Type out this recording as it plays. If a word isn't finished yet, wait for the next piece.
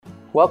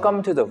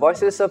Welcome to the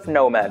Voices of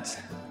Nomads,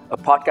 a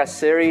podcast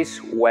series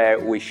where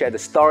we share the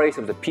stories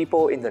of the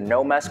people in the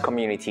Nomads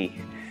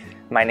community.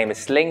 My name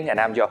is Ling and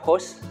I'm your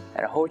host,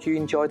 and I hope you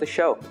enjoy the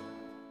show.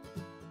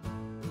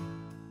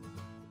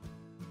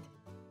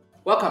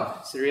 Welcome,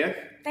 Surya.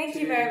 Thank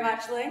you very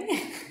much, Ling.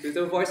 To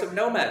the Voice of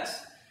Nomads.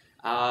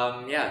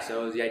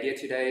 So the idea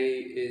today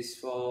is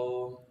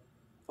for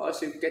us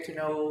to get to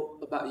know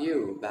about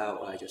you,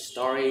 about your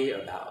story,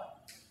 about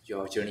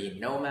your journey in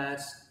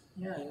Nomads.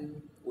 Yeah,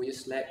 and we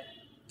just let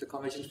the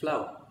conversation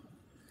flow.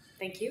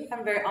 Thank you.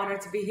 I'm very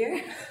honored to be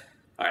here.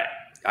 All right.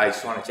 I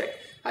just want to check.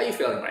 How are you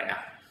feeling right now?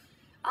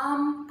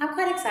 I'm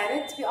quite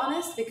excited, to be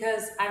honest,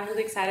 because I'm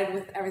really excited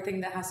with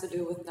everything that has to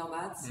do with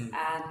Nomads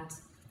and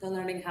the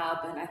Learning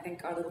Hub, and I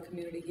think our little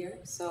community here.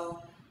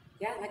 So,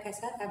 yeah, like I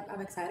said,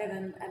 I'm excited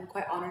and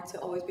quite honored to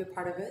always be a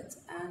part of it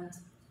and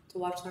to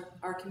watch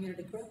our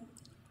community grow.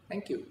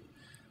 Thank you.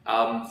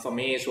 For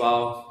me as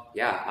well,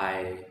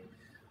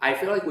 I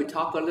feel like we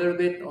talked a little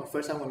bit on the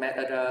first time we met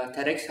at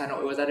TEDx. I know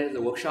it was at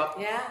the workshop.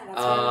 Yeah, that's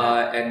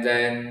right. And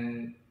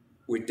then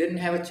we didn't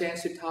have a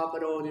chance to talk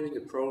at all during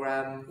the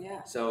program.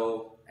 Yeah.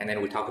 So, and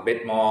then we talk a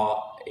bit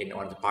more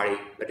on the party.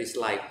 But it's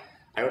like,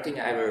 I don't think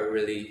I ever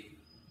really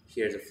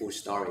hear the full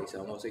story.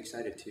 So I'm also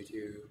excited to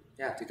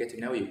get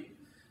to know you.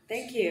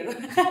 Thank you.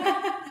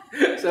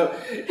 So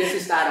just to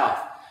start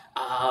off,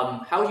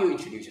 how do you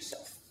introduce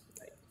yourself?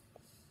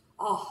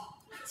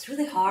 It's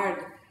really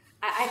hard.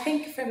 I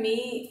think for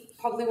me,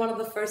 probably one of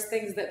the first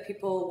things that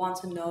people want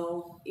to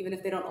know, even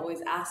if they don't always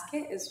ask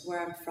it, is where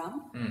I'm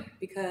from.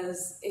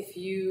 Because if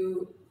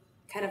you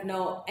kind of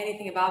know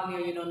anything about me or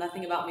you know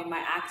nothing about me,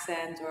 my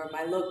accent or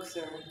my looks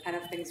or kind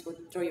of things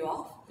would throw you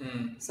off.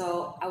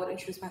 So I would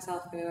introduce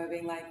myself by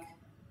being like,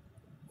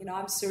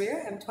 I'm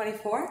Surya, I'm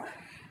 24,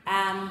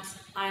 and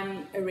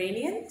I'm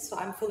Iranian, so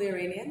I'm fully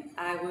Iranian.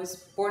 I was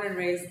born and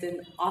raised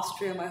in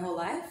Austria my whole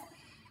life.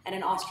 And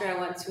in Austria,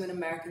 I went to an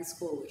American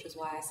school, which is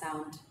why I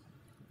sound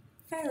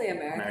fairly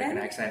American. American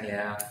accent,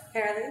 yeah.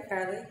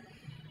 Fairly.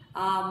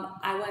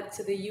 I went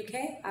to the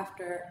UK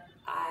after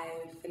I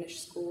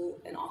finished school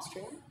in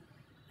Austria.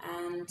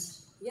 And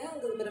a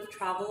little bit of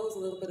travels, a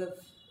little bit of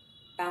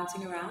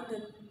bouncing around,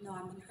 and now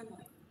I'm in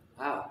Hanoi.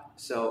 Wow.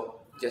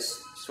 So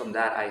just from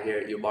that, I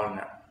hear you're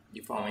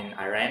from in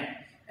Iran,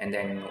 and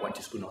then went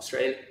to school in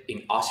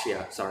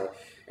Austria,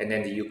 and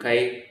then the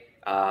UK.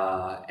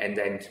 And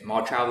then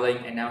more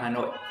traveling, and now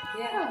Hanoi.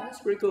 Yeah,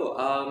 that's pretty cool.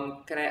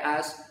 Can I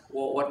ask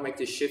what makes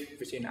the shift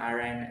between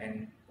Iran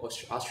and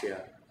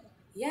Austria?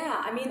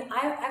 Yeah, I mean,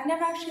 I've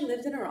never actually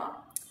lived in Iran.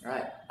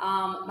 Right.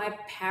 My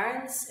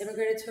parents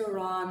immigrated to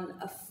Iran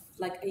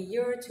a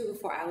year or two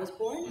before I was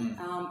born.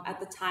 At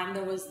the time,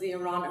 there was the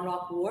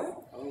Iran-Iraq War.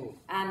 Oh.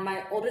 And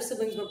my older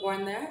siblings were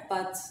born there,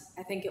 but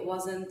I think it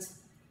wasn't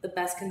the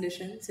best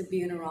condition to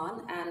be in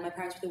Iran. And my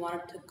parents really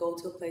wanted to go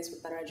to a place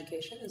with better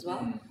education as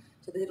well.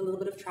 So they did a little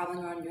bit of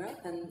traveling around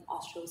Europe, and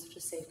Austria was such a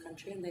safe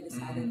country, and they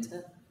decided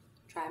to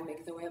try and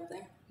make their way up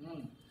there.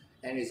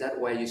 And is that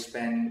where you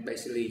spend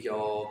basically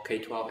your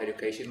K-12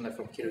 education, like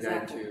from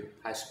kindergarten to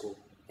high school?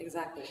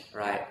 Exactly.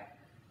 Right.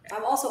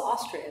 I'm also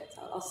Austrian.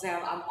 So I'll say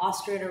I'm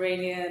Austrian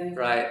Iranian.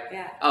 Right.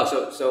 Yeah. Oh,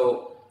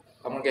 so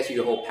I'm gonna guess you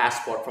your whole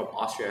passport from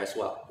Austria as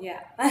well.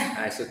 Yeah.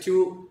 Alright, so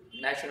two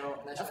national.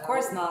 Of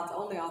course not.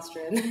 Only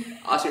Austrian.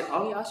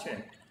 Only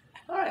Austrian.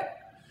 All right.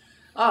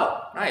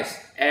 Oh, nice.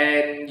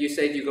 And you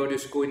said you go to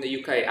school in the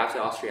UK after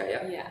Austria,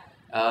 yeah?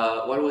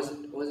 Yeah. What was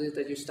it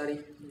that you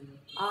studied?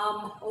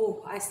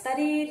 I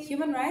studied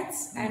human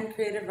rights and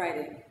creative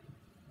writing.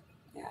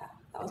 Yeah,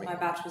 that was my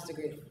bachelor's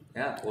degree.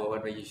 Yeah. Well,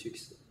 what made you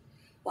choose?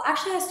 Well,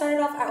 actually,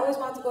 I always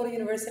wanted to go to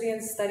university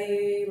and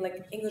study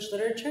English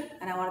literature,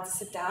 and I wanted to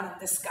sit down and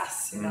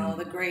discuss,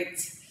 the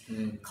great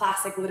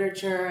classic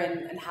literature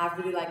and have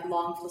really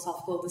long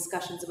philosophical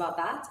discussions about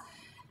that.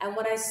 And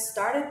when I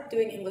started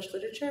doing English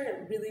literature,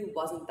 it really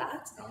wasn't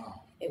that. Oh.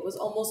 It was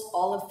almost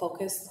all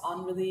focused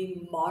on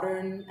really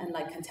modern and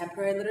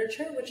contemporary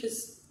literature, which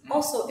is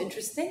also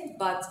interesting.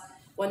 But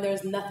when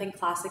there's nothing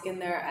classic in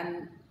there,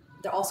 and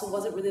there also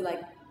wasn't really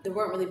there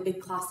weren't really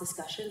big class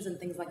discussions and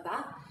things like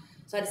that.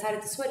 So I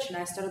decided to switch, and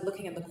I started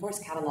looking at the course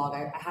catalog.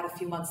 I had a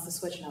few months to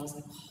switch, and I was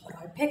like, what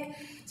do I pick?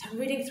 So I'm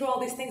reading through all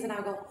these things, and I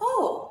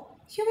go,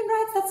 human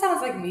rights, that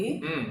sounds like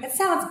me. It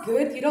sounds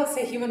good. You don't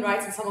say human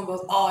rights and someone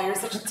goes, oh, you're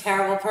such a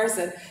terrible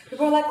person.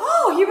 People are like,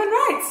 oh, human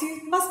rights,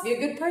 you must be a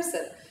good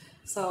person.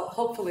 So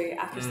hopefully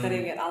after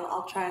studying it,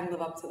 I'll try and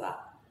live up to that.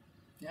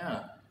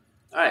 Yeah.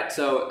 All right.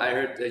 So I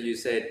heard that you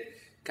said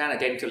kind of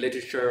get into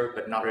literature,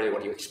 but not really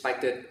what you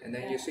expected. And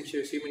then you switch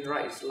to human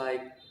rights.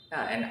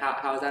 And how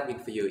has that been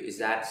for you? Is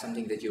that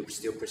something that you're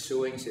still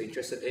pursuing, still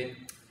interested in?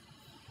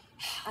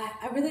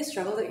 I really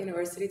struggled at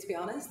university, to be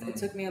honest. It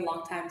took me a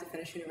long time to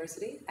finish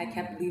university. I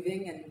kept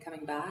leaving and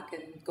coming back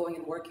and going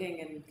and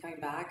working and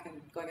coming back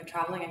and going and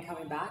traveling and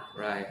coming back.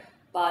 Right.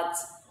 But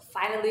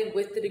finally,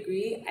 with the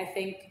degree, I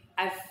think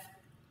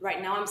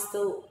right now I'm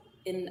still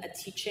in a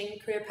teaching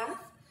career path.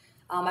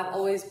 I've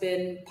always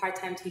been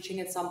part-time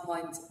teaching at some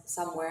point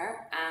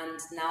somewhere, and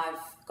now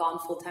I've gone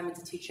full-time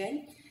into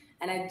teaching.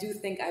 And I do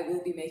think I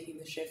will be making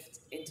the shift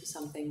into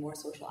something more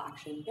social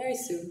action very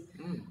soon.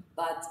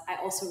 But I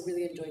also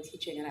really enjoy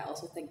teaching, and I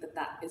also think that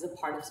that is a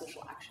part of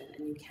social action,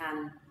 and you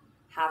can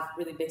have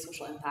really big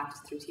social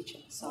impact through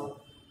teaching.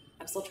 So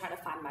I'm still trying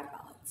to find my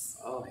balance.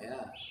 Oh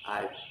yeah,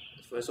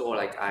 first of all,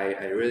 like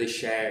I really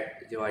share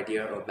your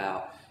idea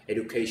about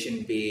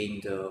education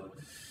being the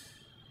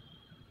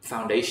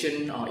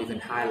foundation or even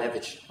high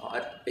leverage, or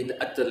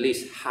at the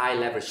least high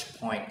leverage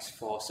points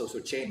for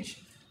social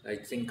change.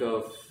 Like think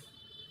of,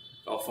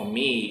 or for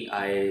me,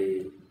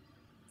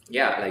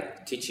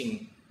 like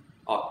teaching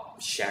or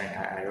sharing.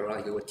 I don't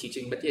like the word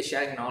teaching, but yeah,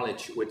 sharing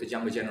knowledge with the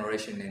younger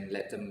generation and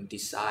let them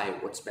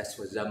decide what's best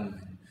for them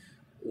and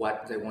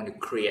what they want to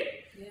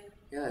create.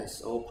 Yeah,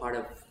 it's all part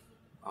of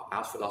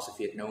our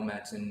philosophy at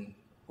Nomads, and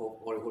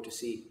what to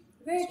see.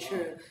 Very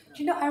true.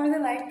 Do you know, I really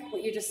like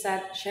what you just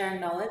said, sharing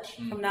knowledge.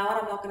 From now on,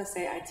 I'm not going to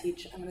say I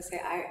teach. I'm going to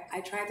say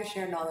I try to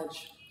share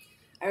knowledge.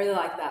 I really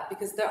like that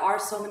because there are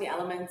so many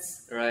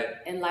elements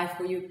in life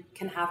where you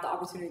can have the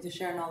opportunity to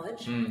share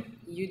knowledge.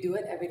 You do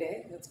it every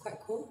day. That's quite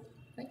cool.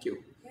 Thank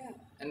you. Yeah.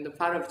 And the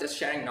part of just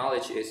sharing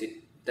knowledge is it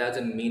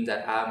doesn't mean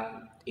that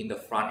I'm in the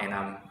front and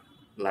I'm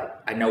like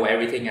I know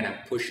everything and I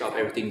push up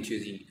everything to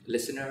the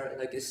listener.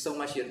 Like there's so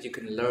much that you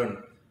can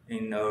learn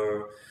in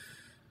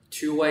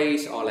two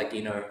ways, or like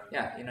in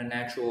a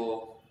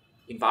natural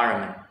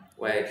environment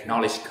where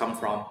knowledge come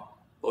from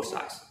both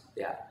sides.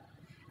 Yeah.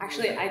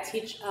 Actually, I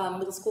teach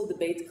middle school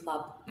debate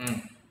club.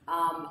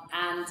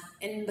 And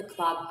in the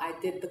club, I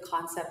did the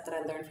concept that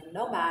I learned from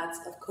Nomads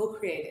of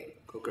co-creating.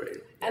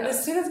 And the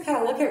students kind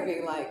of look at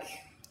me like,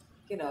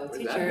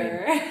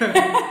 teacher,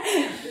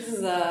 this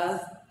is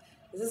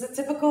a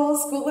typical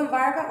school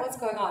environment. What's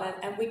going on?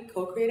 And we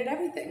co-created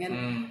everything.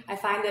 And I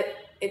find that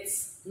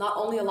it's not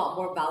only a lot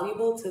more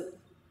valuable to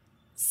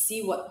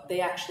see what they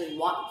actually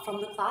want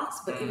from the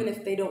class, but even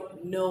if they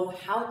don't know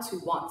how to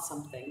want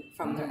something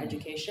from their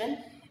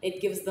education, it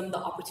gives them the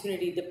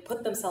opportunity to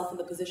put themselves in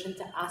the position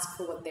to ask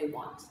for what they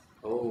want.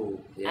 Oh,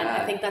 yeah. And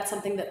I think that's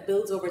something that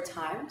builds over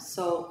time.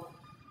 So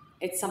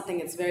it's something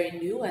that's very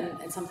new,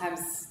 and sometimes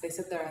they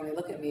sit there and they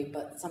look at me,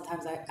 but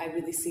sometimes I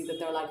really see that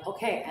they're like,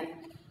 okay, and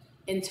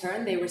in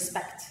turn, they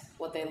respect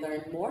what they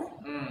learn more.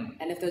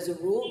 And if there's a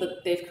rule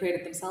that they've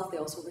created themselves, they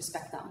also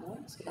respect that more.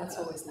 So that's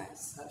always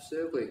nice.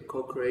 Absolutely.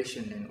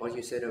 Co-creation, and what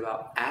you said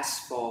about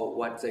ask for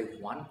what they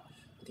want,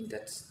 I think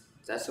that's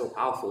so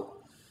powerful.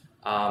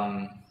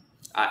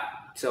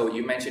 So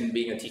you mentioned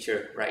being a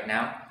teacher right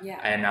now,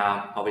 and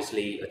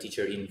obviously a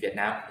teacher in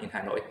Vietnam, in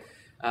Hanoi.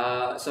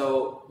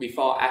 So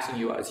before asking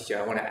you about a teacher,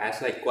 I want to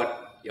ask like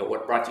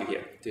what brought you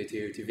here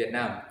to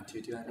Vietnam,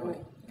 to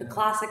Hanoi? The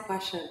classic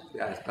question.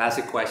 Yeah,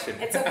 classic question.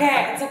 It's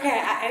okay. It's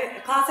okay.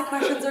 Classic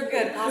questions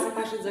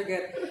are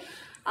good.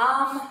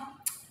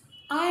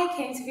 I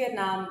came to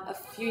Vietnam a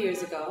few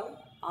years ago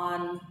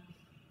on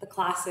the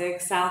classic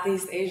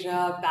Southeast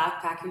Asia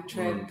backpacking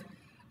trip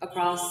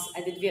across.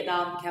 I did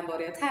Vietnam,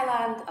 Cambodia,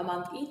 Thailand, a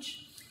month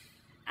each.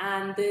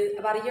 And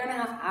about a year and a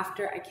half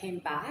after I came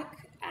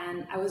back,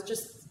 and I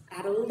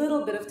had a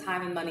little bit of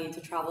time and money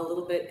to travel a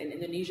little bit in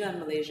Indonesia and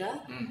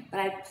Malaysia, but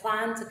I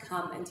planned to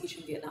come and teach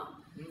in Vietnam.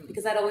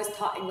 Because I'd always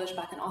taught English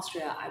back in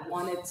Austria, I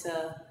wanted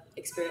to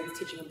experience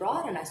teaching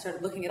abroad, and I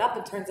started looking it up,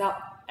 and turns out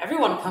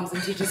everyone comes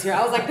and teaches here.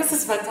 I was like, this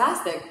is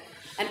fantastic.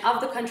 And of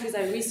the countries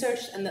I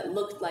researched and that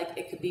looked like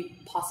it could be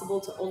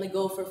possible to only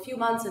go for a few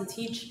months and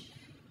teach,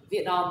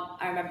 Vietnam,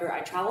 I remember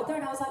I traveled there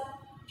and I was like,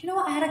 do you know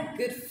what, I had a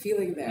good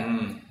feeling there.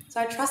 So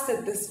I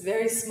trusted this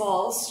very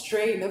small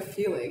strain of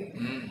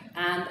feeling,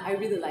 and I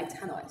really liked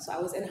Hanoi. So I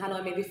was in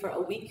Hanoi maybe for a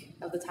week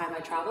of the time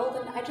I traveled,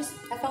 and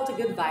I felt a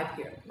good vibe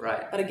here.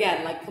 Right. But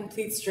again, like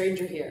complete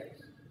stranger here.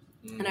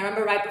 And I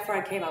remember right before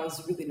I came, I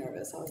was really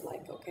nervous. I was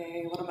like,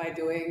 okay, what am I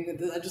doing?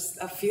 Just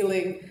a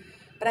feeling.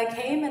 But I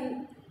came,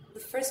 and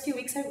the first few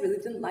weeks I really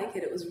didn't like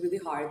it. It was really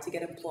hard to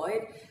get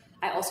employed.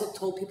 I also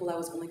told people I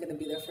was only going to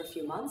be there for a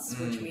few months,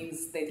 which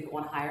means they didn't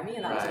want to hire me,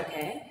 and that was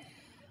okay.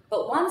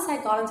 But once I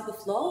got into the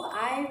flow,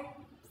 I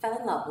fell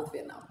in love with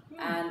Vietnam.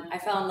 And I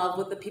fell in love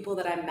with the people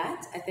that I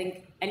met. I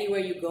think anywhere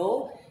you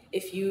go,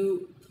 if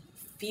you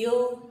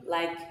feel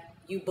like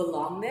you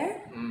belong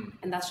there,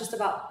 and that's just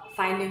about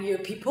finding your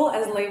people,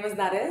 as lame as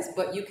that is,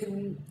 but you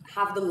can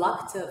have the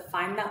luck to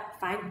find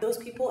those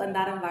people and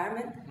that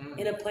environment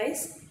in a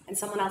place, and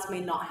someone else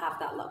may not have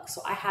that luck.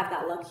 So I had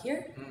that luck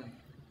here.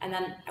 And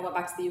then I went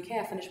back to the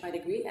UK, I finished my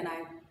degree, and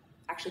I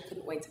actually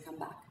couldn't wait to come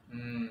back.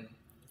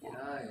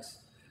 Nice.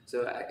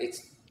 So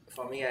it's,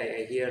 for me,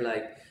 I hear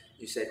like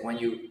you said, when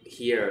you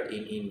here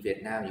in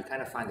Vietnam, you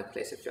kind of find the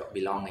place of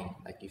belonging,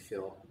 like you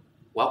feel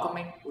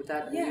welcoming. Would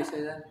you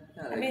say that?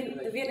 Yeah, I mean,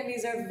 the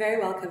Vietnamese are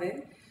very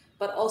welcoming,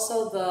 but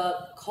also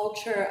the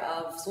culture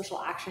of social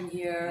action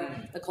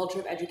here, the culture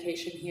of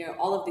education here,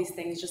 all of these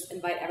things just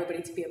invite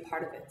everybody to be a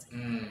part of it.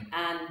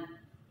 And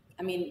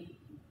I mean,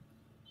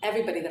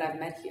 everybody that I've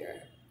met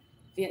here,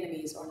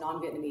 Vietnamese or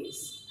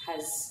non-Vietnamese,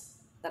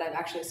 that I've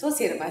actually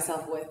associated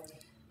myself with,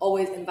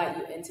 always invite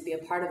you in to be a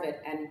part of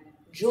it. And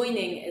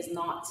joining is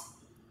not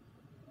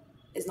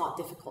is not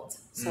difficult.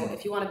 So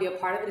if you want to be a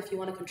part of it, if you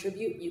want to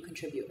contribute, you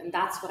contribute. And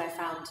that's what I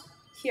found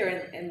here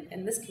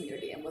in this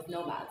community and with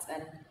nomads.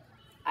 And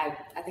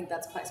I think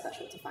that's quite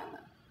special to find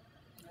that.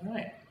 All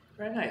right.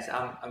 Very nice.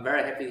 I'm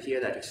very happy to hear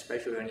that,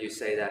 especially when you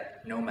say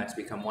that nomads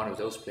become one of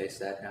those places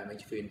that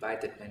make you feel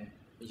invited and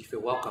make you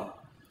feel welcome.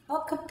 Oh,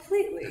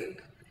 completely.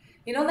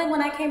 You know, like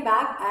when I came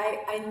back,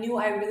 I knew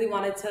I really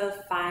wanted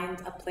to find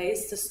a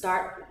place to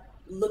start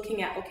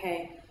looking at,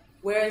 okay,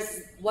 what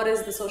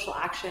is the social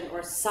action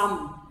or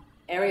some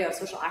area of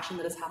social action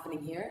that is happening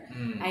here.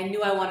 I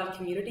knew I wanted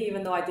community,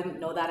 even though I didn't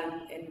know that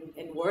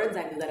in words,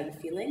 I knew that in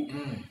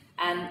feeling.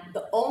 And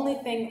the only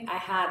thing I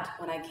had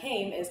when I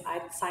came is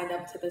I signed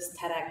up to this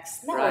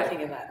TEDx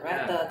networking event, right?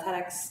 Yeah. The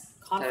TEDx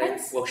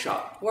conference?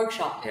 TEDx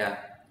workshop. Yeah.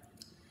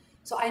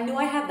 So I knew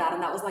I had that,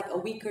 and that was like a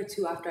week or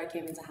two after I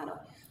came into Hanoi.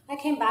 I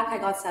came back, I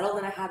got settled,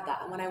 and I had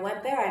that. And when I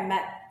went there, I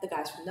met the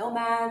guys from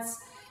Nomads.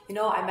 You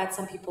know, I met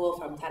some people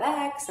from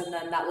TEDx, and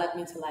then that led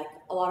me to like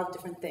a lot of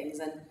different things.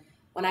 And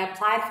when I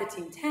applied for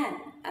Team 10,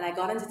 and I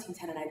got into Team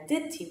 10, and I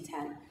did Team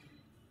 10,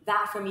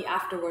 that for me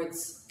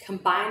afterwards,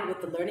 combined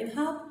with the Learning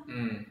Hub,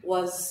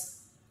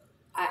 was,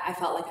 I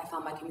felt like I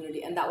found my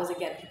community. And that was,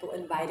 again, people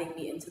inviting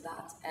me into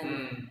that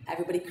and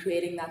everybody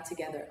creating that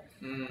together.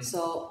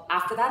 So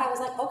after that, I was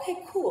like, okay,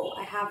 cool.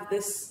 I have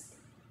this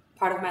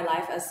part of my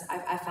life as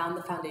I found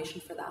the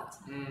foundation for that,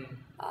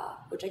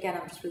 which again,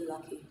 I'm just really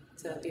lucky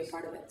to be a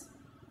part of it.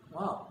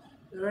 Wow,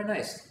 very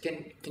nice.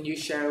 Can you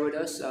share with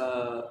us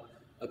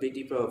a bit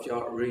deeper of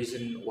your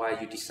reason why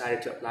you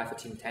decided to apply for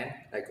Team 10?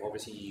 Like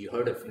obviously you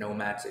heard of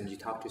Nomads and you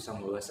talked to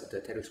some of us at the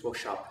TEDx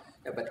workshop.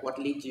 Yeah, but what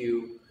led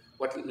you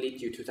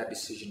to that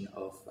decision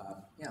of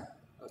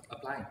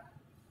applying?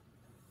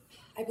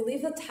 I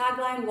believe the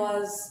tagline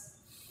was,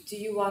 "Do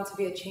you want to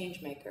be a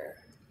change maker?"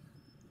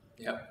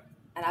 Yep.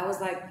 And I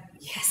was like,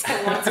 yes,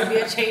 I want to be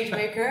a change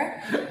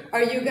maker.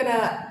 Are you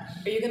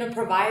gonna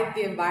provide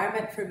the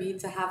environment for me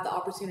to have the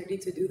opportunity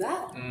to do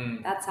that?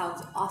 That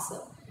sounds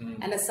awesome.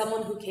 And as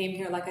someone who came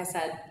here, like I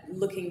said,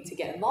 looking to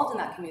get involved in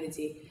that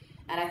community,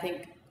 and I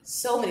think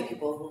so many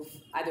people who've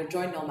either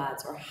joined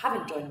Nomads or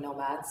haven't joined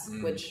Nomads,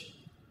 which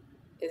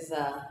is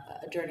a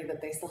journey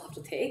that they still have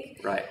to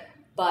take. Right.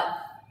 But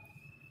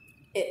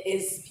it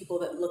is people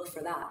that look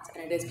for that,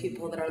 and it is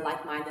people that are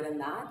like-minded in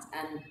that.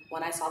 And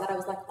when I saw that, I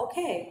was like,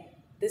 okay,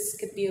 this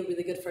could be a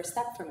really good first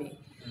step for me,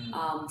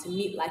 to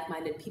meet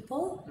like-minded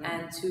people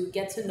and to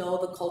get to know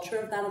the culture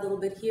of that a little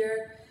bit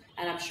here.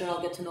 And I'm sure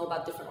I'll get to know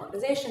about different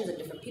organizations and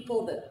different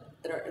people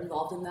that are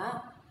involved in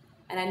that.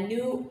 And I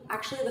knew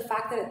actually the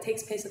fact that it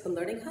takes place at the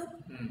Learning Hub.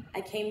 I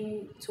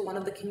came to one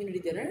of the community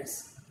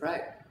dinners.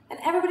 Right. And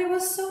everybody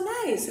was so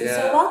nice and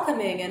so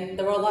welcoming, and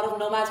there were a lot of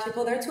Nomads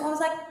people there too. I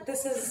was like,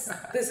 this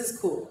is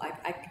cool.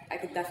 I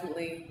could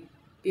definitely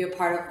be a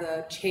part of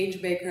the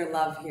change maker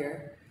love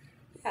here.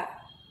 Yeah.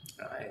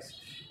 Nice.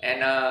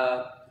 And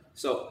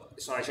so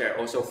just want to share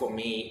also for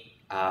me,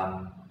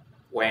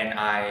 when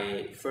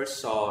I first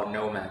saw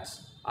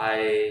Nomads,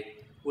 I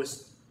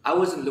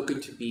wasn't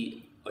looking to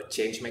be a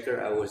change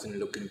maker. I wasn't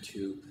looking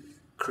to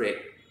create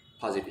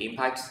positive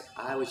impacts.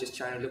 I was just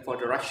trying to look for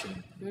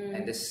direction.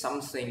 And there's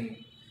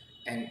something,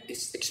 and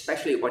it's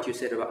especially what you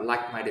said about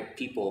like-minded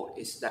people,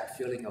 is that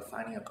feeling of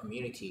finding a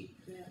community.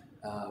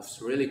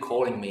 It's really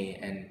calling me,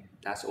 and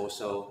that's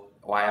also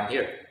why I'm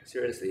here.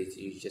 Seriously,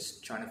 you're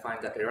just trying to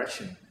find that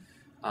direction.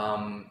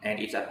 And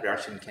if that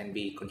direction can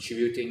be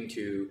contributing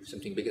to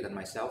something bigger than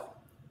myself,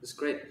 it's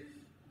great.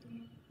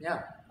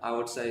 Yeah, I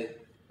would say.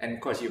 And of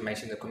course, you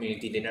mentioned the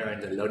community dinner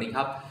and the Learning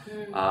Hub.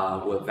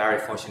 We're very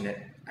fortunate.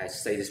 I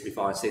say this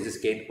before, I say this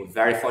again. We're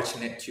very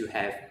fortunate to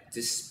have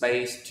this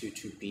space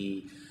to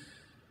be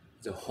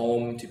the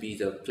home, to be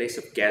the place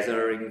of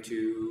gathering,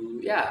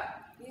 to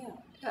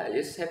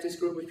just have this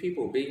group of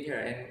people being here.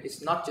 And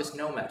it's not just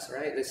Nomads,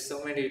 right? There's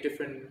so many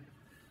different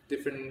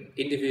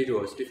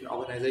individuals, different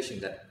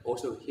organizations that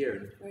also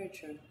here. Very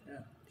true. Yeah,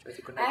 try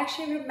to connect. I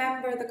actually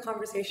remember the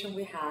conversation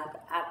we had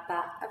at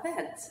that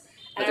event.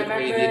 At And the I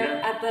remember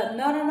dinner?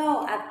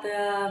 at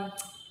the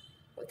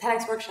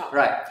TEDx workshop.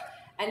 Right.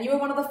 And you were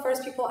one of the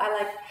first people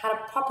I had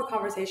a proper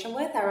conversation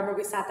with. I remember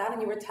we sat down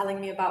and you were telling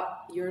me about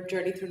your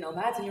journey through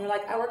Nomads, and you were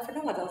like, I work for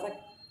Nomads. I was like,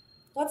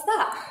 what's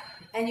that?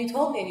 And you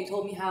told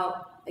me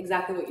how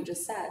exactly what you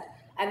just said.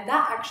 And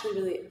that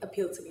actually really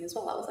appealed to me as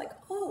well. I was like,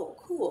 oh,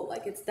 cool.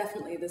 Like, it's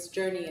definitely this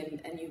journey,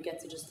 and you get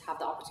to just have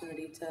the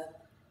opportunity to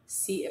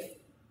see if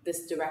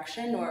this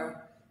direction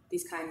or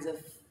these kinds of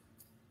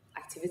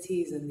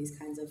activities and these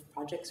kinds of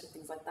projects or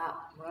things like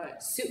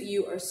that suit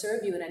you or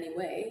serve you in any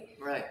way.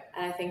 Right.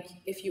 And I think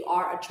if you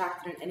are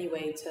attracted in any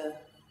way to,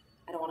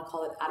 I don't want to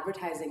call it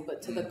advertising,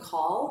 but to the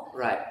call,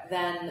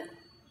 then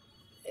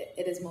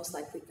it is most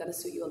likely going to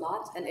suit you a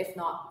lot. And if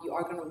not, you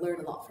are going to learn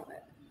a lot from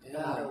it, no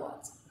matter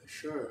what.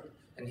 Sure.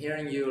 And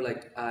hearing you,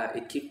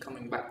 it keeps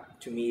coming back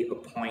to me a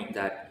point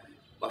that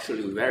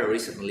actually we very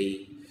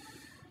recently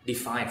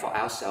defined for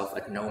ourselves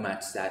at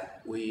Nomads,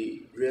 that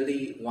we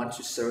really want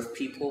to serve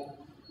people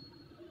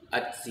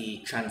at the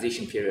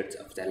transition period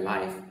of their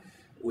life.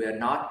 We are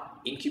not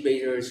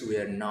incubators, we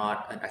are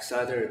not an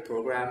accelerator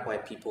program where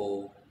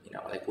people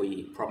like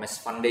we promise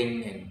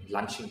funding and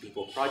launching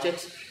people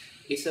projects.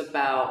 It's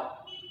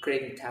about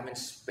creating time and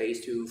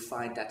space to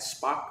find that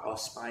spark or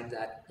find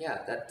that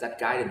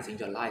guidance in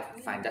your life,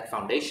 find that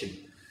foundation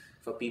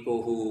for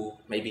people who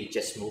maybe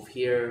just moved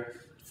here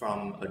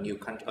from a new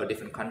country, a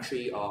different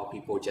country, or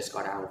people just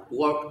got out of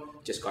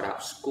work, just got out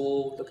of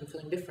school, looking for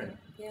something different.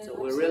 Yeah, so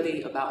absolutely. we're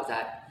really about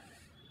that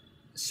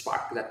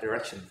spark, that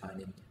direction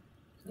finding.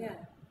 Yeah.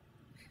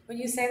 When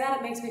you say that,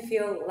 it makes me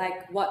feel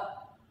like what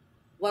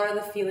are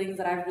the feelings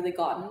that I've really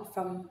gotten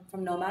from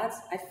Nomads?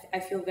 I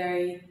feel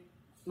very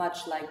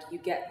much like you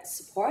get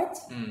support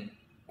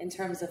in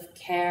terms of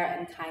care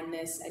and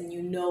kindness, and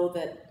you know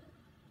that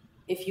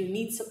if you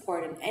need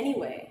support in any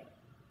way,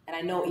 and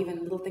I know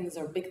even little things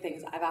or big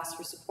things, I've asked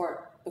for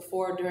support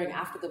before, during,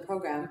 after the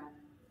program.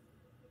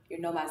 Your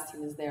Nomads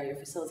team is there, your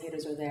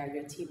facilitators are there,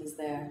 your team is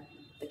there,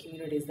 the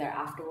community is there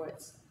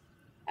afterwards.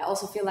 I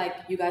also feel like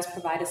you guys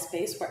provide a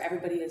space where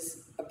everybody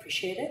is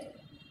appreciated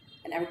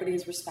and everybody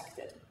is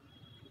respected.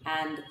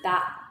 And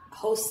that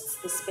hosts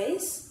the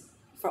space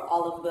for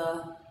all of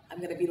the, I'm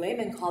going to be lame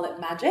and call it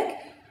magic,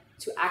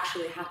 to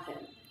actually happen.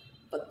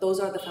 But those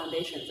are the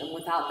foundations, and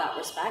without that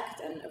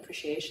respect and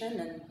appreciation,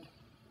 and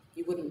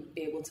you wouldn't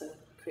be able to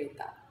create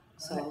that.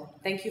 So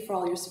thank you for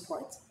all your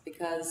support,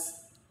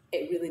 because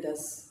it really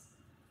does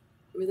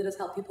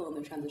help people in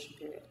their transition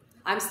period.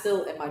 I'm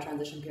still in my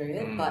transition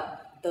period,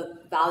 but the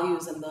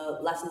values and the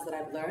lessons that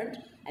I've learned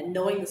and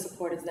knowing the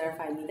support is there if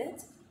I need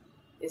it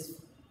is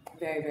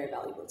very, very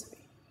valuable to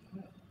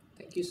me.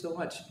 Thank you so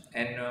much.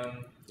 And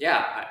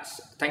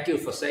thank you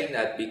for saying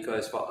that,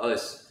 because for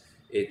us,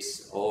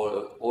 it's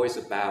always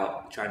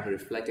about trying to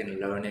reflect and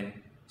learn and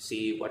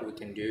see what we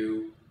can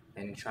do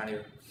and trying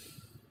to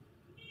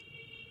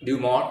do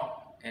more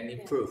and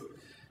improve.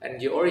 Yeah.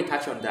 And you already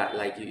touched on that,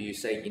 like you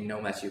say in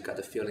Nomads, you got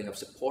the feeling of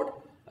support.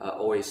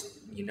 Always,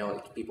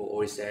 like people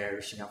always there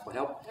reaching out for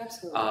help.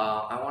 Absolutely.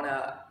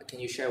 Can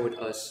you share with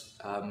us,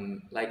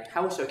 like,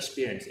 how was your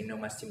experience in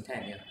Nomads Team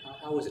 10? Yeah,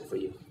 how was it for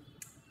you?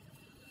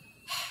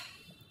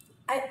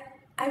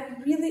 I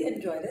really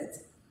enjoyed it.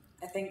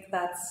 I think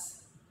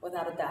that's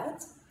without a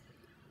doubt.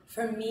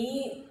 For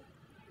me,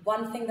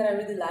 one thing that I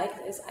really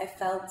liked is I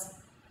felt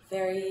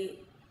very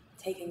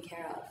taken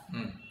care of.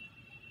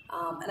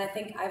 And I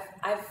think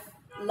I've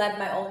led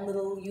my own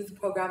little youth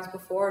programs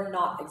before,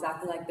 not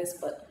exactly like this,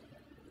 but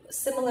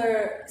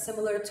similar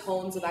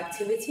tones of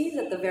activities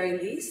at the very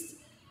least.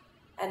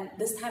 And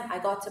this time I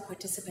got to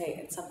participate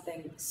in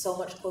something so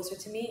much closer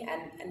to me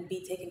and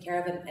be taken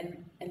care of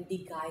and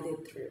be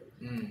guided through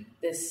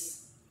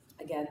this,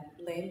 again,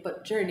 lame,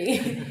 but journey.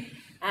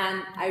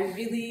 And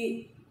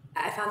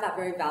I found that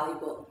very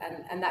valuable.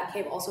 And that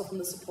came also from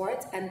the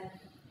support. And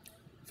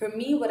for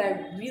me, what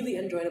I really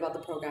enjoyed about the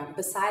program,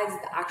 besides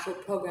the actual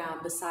program,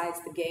 besides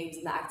the games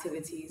and the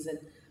activities and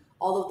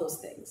all of those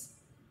things,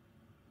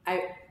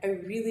 I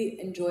really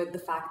enjoyed the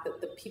fact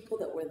that the people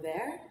that were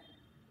there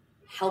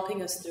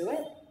helping us through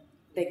it,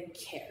 they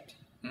cared.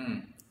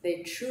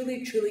 They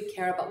truly, truly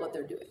care about what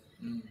they're doing.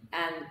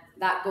 And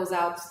that goes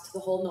out to the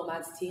whole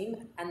Nomads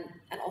team and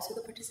also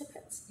the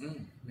participants.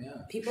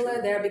 People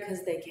are there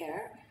because they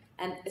care.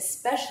 And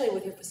especially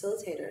with your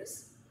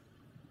facilitators,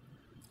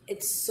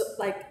 it's so,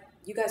 like,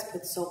 you guys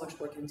put so much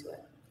work into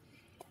it.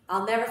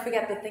 I'll never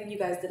forget the thing you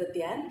guys did at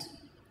the end,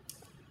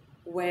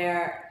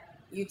 where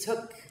you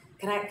took.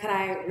 Can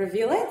I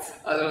reveal it?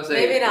 I was gonna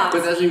say, maybe not.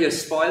 Could that be a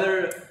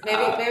spoiler?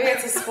 Maybe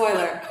it's a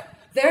spoiler.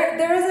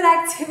 There is an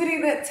activity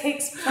that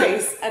takes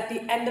place at the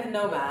end of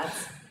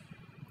Nomads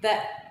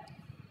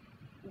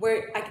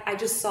where I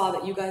just saw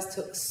that you guys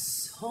took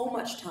so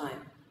much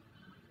time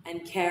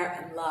and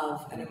care and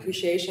love and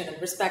appreciation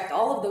and respect,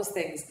 all of those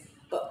things.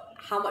 But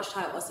how much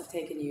time it must have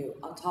taken you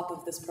on top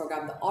of this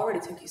program that already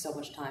took you so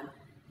much time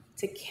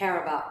to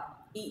care about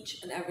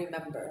each and every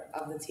member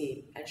of the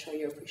team and show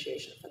your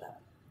appreciation for them.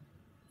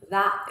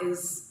 That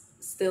is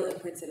still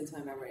imprinted into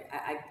my memory.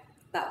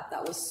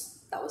 That was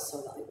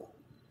so valuable.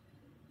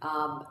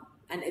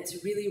 And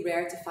it's really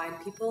rare to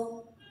find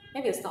people.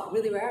 Maybe it's not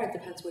really rare. It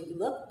depends where you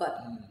look,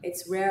 but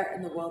it's rare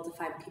in the world to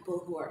find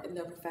people who are in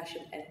their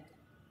profession and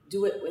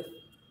do it with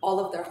all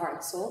of their heart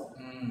and soul.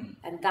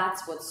 And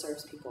that's what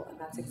serves people, and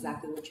that's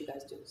exactly what you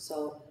guys do.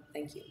 So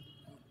thank you.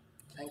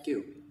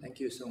 Thank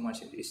you so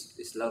much.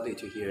 It's lovely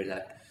to hear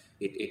that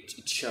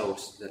it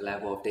shows the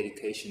level of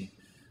dedication.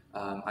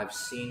 I've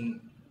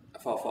seen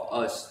for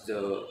us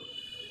the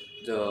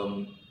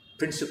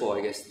principle,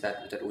 I guess,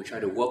 that we try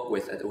to work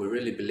with, that we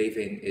really believe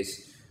in,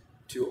 is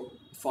to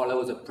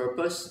follow the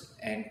purpose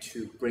and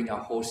to bring our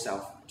whole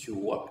self to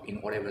work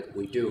in whatever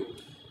we do.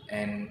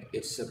 And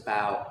it's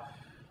about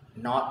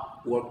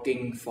not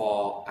working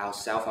for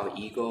ourselves, our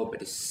ego,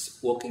 but it's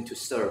working to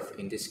serve.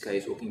 In this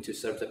case, working to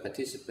serve the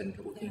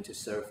participant, working to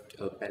serve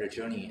a better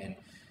journey. And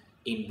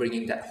in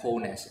bringing that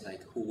wholeness,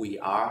 like who we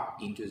are,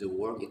 into the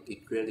work, it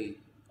really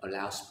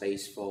allows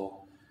space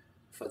for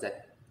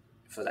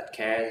that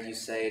care, as you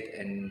said,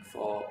 and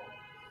for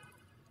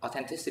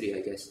authenticity, I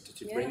guess,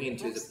 to bring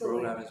into the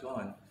program as well.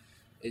 And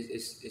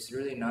it's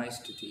really nice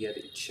to hear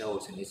that it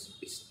shows and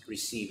it's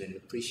received and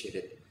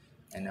appreciated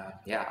And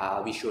yeah,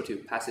 I'll be sure to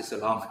pass this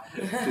along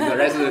to the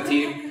rest of the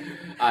team.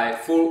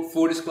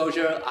 Full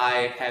disclosure,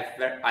 I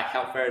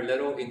help very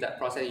little in that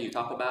process you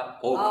talk about.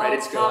 All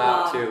credits go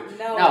out to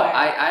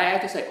I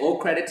have to say all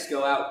credits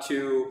go out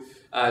to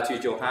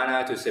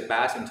Johanna, to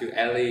Sebastian, to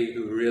Ellie,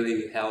 who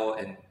really helped.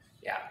 And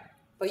yeah.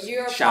 But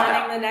you're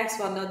planning the next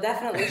one. No,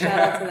 definitely shout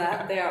out to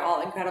them. They are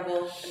all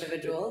incredible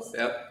individuals.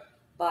 Yep.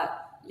 But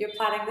you're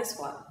planning this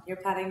one. You're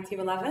planning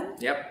Team 11.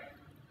 Yep.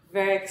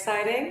 Very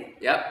exciting.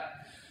 Yep.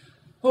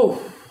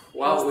 Oh,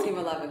 wow. How's Team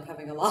 11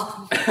 coming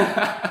along?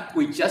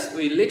 we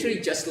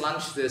literally just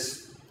launched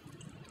this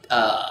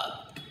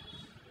 4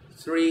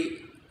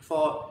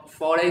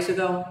 days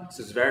ago.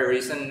 So it's very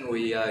recent.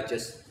 We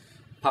just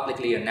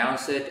publicly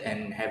announced it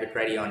and have it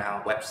ready on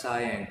our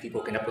website, and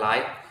people can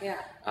apply.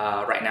 Yeah.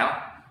 Right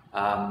now,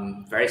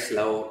 very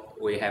slow.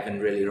 We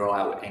haven't really rolled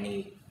out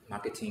any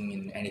marketing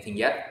and anything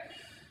yet.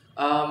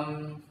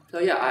 So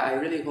yeah, I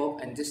really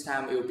hope, and this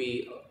time it will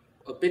be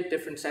a bit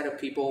different set of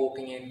people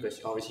walking in,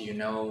 because obviously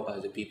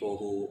the people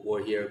who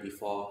were here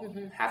before,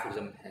 half of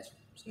them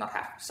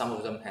some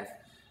of them have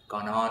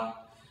gone on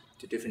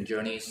to different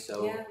journeys.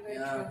 So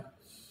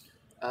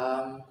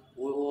we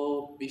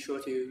will be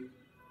sure to,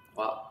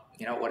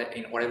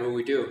 whatever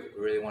we do,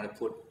 we really want to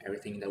put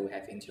everything that we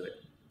have into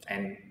it,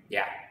 and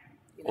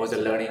all the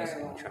learnings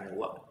and trying to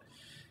work.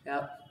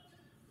 Yeah.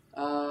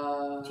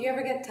 Do you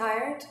ever get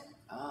tired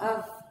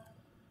of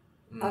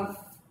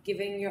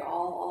giving your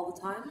all the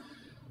time?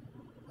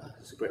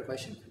 That's a great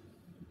question.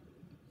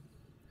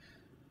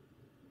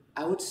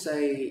 I would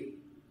say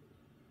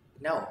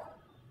no,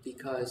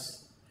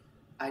 because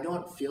I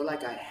don't feel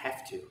like I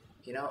have to.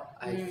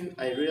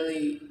 I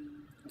really,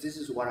 this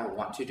is what I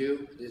want to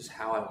do. This is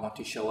how I want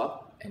to show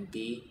up and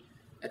be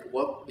at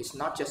work. It's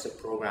not just a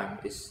program.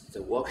 It's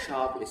the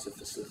workshop. It's a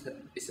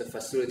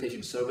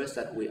facilitation service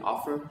that we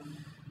offer.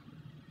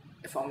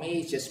 For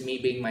me, it's just me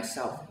being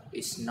myself.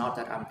 It's not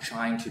that I'm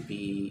trying to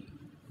be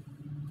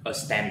a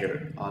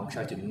standard, or I'm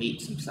trying to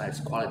meet some size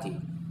quality.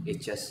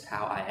 It's just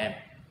how I am,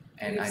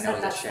 and You've I know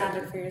set that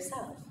standard for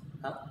yourself.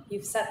 Huh?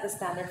 You've set the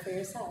standard for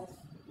yourself.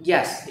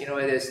 Yes, it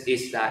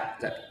is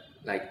that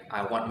like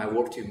I want my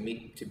work to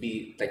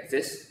be like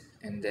this,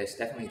 and there's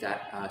definitely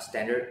that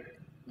standard.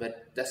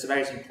 But that's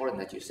very important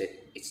that you said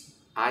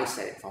I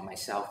said it for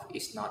myself.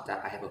 It's not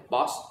that I have a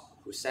boss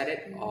who said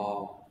it,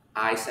 or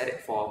I said it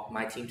for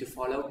my team to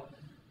follow.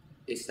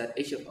 It's that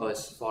each of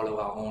us follow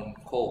our own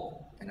code.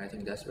 And I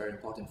think that's very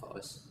important for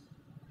us.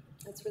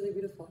 That's really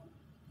beautiful.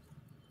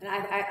 And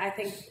I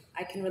think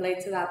I can relate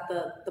to that.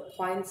 The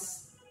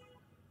points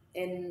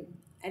in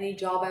any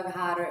job I've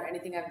had or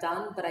anything I've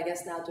done, but I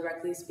guess now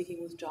directly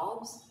speaking with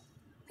jobs,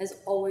 has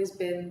always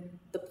been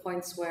the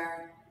points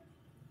where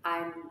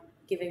I'm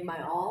giving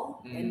my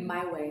all in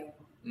my way.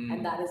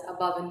 And that is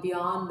above and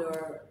beyond,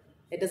 or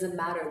it doesn't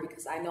matter,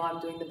 because I know I'm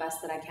doing the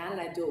best that I can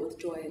and I do it with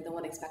joy and no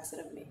one expects it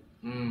of me.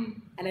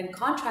 And in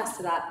contrast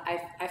to that,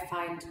 I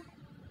find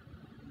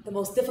the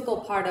most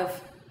difficult part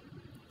of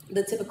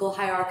the typical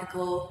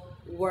hierarchical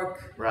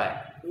work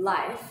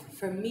life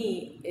for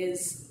me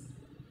is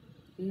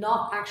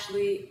not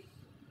actually,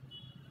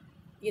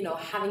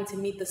 having to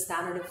meet the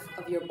standard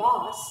of your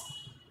boss,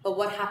 but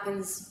what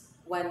happens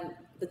when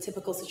the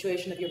typical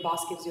situation of your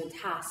boss gives you a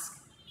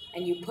task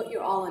and you put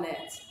your all in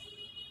it,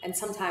 and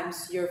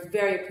sometimes you're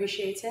very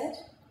appreciated,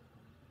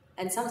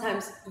 and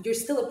sometimes you're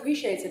still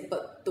appreciated,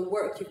 but the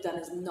work you've done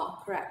is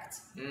not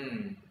correct.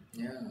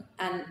 Yeah.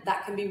 And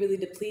that can be really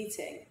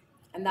depleting.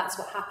 And that's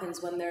what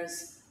happens when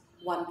there's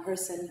one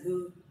person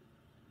who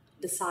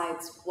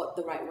decides what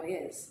the right way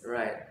is.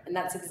 Right. And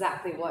that's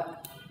exactly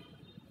what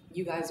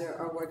you guys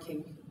are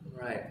working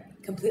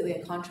completely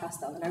in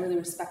contrast of. And I really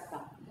respect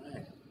that.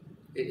 Right.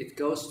 It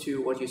goes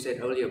to what you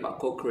said earlier about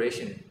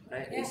co-creation,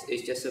 right? Yeah.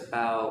 It's just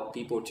about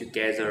people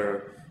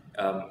together,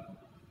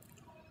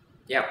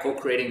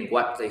 co-creating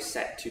what they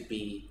set to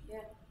be,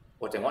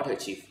 what they want to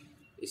achieve.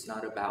 It's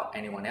not about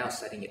anyone else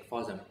setting it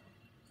for them.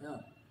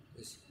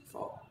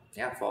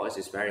 For us,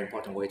 it's a very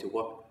important way to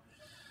work.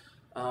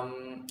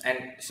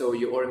 And so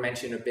you already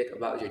mentioned a bit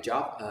about your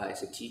job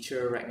as a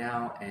teacher right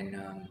now,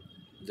 and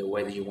the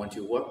way that you want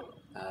to work.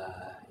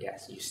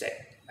 Yes, you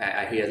said.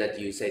 I hear that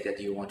you say that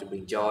you want to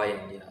bring joy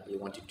and you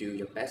want to do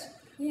your best.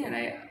 Yeah.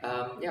 And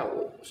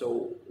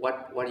so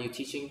what are you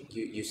teaching?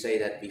 You say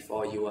that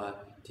before you are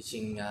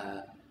teaching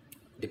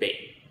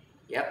debate.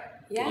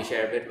 Yep. Yeah. Can you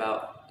share a bit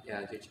about?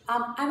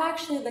 I'm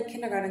actually the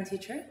kindergarten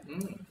teacher,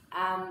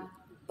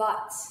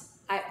 but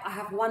I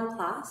have one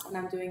class and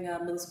I'm doing a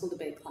middle school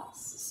debate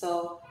class.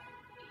 So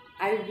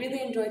I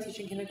really enjoy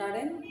teaching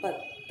kindergarten,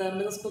 but the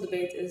middle school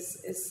debate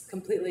is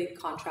completely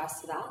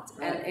contrast to that.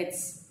 Right. And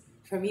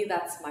for me,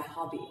 that's my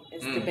hobby,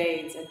 is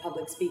debates and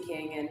public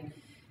speaking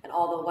and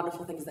all the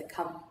wonderful things that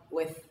come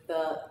with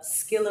the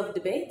skill of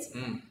debate.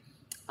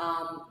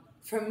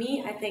 For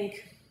me, I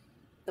think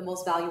the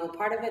most valuable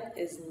part of it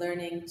is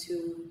learning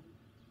to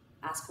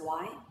ask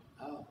why,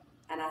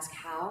 and ask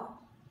how,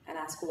 and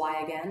ask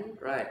why again.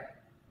 Right.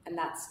 And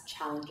that's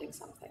challenging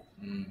something.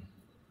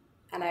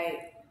 And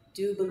I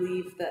do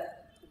believe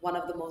that one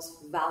of the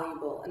most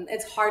valuable, and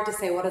it's hard to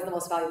say what is the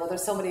most valuable.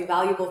 There's so many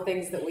valuable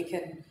things that we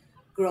can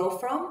grow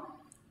from.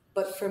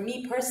 But for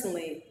me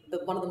personally,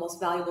 one of the most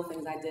valuable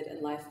things I did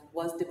in life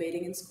was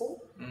debating in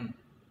school,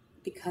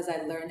 because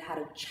I learned how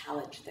to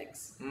challenge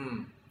things.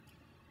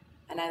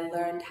 And I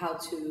learned how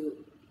to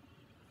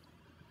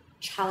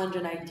challenge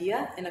an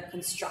idea in a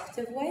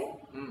constructive way.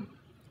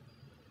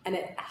 And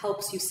it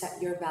helps you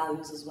set your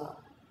values as well.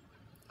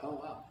 Oh,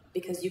 wow.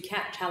 Because you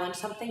can't challenge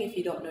something if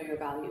you don't know your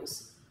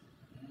values.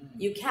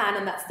 You can,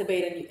 and that's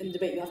debate. And in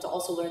debate, you have to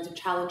also learn to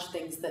challenge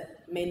things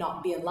that may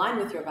not be in line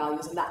with your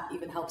values. And that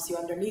even helps you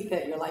underneath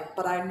it. You're like,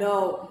 but I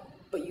know,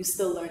 but you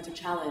still learn to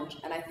challenge.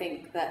 And I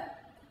think that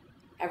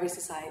every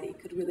society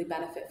could really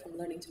benefit from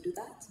learning to do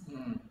that,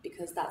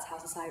 because that's how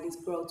societies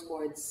grow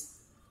towards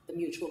the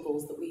mutual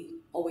goals that we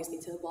always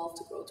need to evolve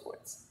to grow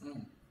towards.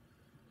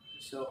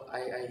 So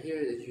I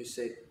hear that you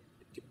said,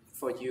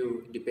 for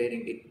you,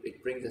 debating,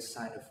 it brings a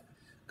sign of,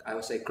 I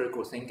would say,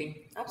 critical thinking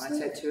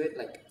mindset to it,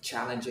 like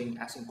challenging,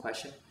 asking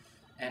questions.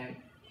 And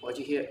what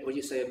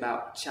you say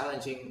about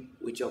challenging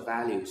with your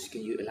values,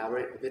 can you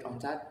elaborate a bit on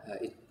that?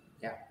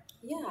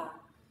 Yeah.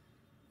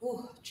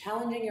 Ooh,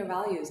 challenging your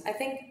values. I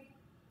think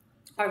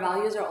our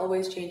values are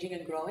always changing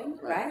and growing,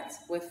 right?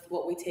 With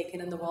what we take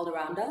in the world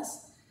around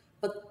us.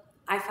 But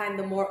I find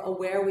the more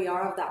aware we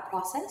are of that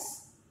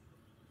process,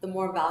 the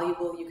more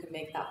valuable you can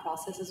make that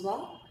process as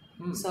well.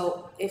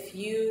 So if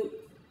you,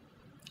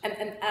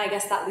 and I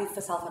guess that leads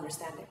to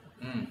self-understanding.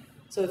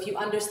 So if you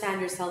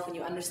understand yourself and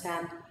you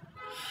understand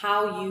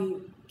how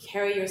you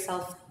carry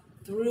yourself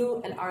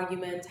through an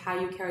argument, how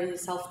you carry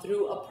yourself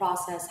through a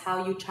process,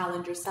 how you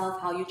challenge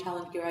yourself, how you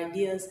challenge your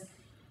ideas,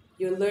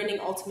 you're learning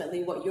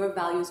ultimately what your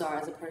values are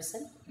as a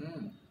person.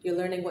 You're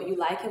learning what you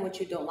like and what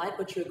you don't like,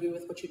 what you agree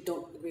with, what you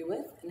don't agree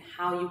with, and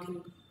how you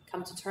can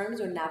come to terms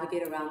or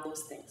navigate around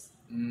those things.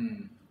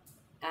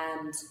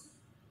 And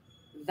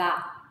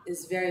that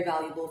is very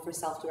valuable for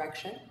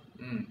self-direction.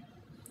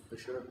 For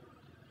sure.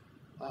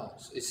 Wow.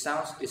 So it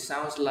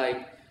sounds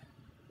like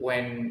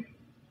when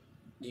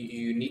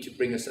you need to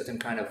bring a certain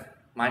kind of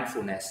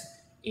mindfulness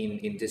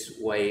in this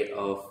way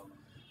of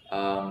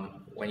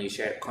when you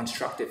share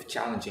constructive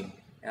challenging.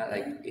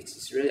 Like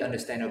it's really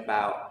understand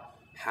about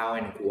how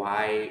and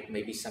why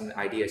maybe some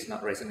idea is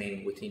not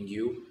resonating within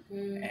you,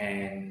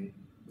 and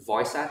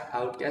voice that,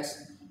 I would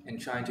guess, and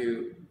trying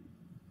to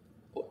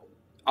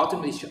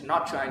ultimately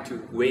not trying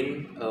to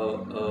win a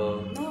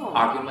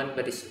argument,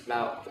 but it's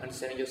about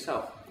understanding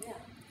yourself. Yeah,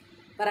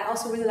 but I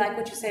also really like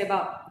what you say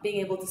about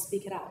being able to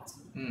speak it out.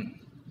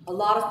 A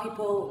lot of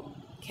people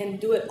can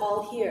do it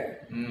all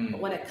here, but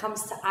when it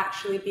comes to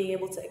actually being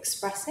able to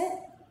express it,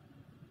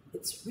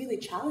 it's really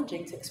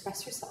challenging to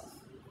express yourself.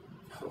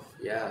 Oh,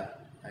 yeah,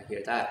 I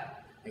hear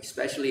that.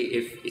 Especially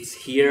if it's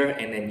here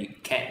and then you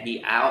can't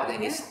be out,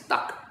 then it's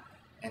stuck.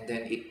 And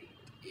then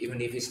even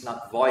if it's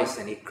not voiced,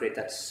 then it creates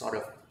that sort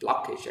of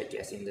blockage, I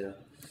guess, in the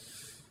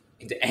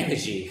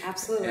energy.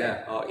 Absolutely.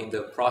 Yeah, or in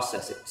the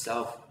process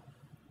itself.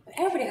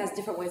 Everybody has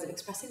different ways of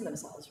expressing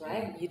themselves,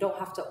 right? You don't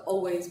have to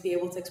always be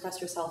able to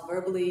express yourself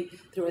verbally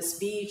through a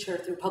speech or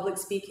through public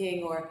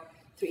speaking or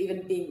through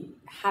even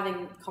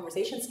having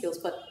conversation skills,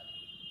 but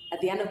at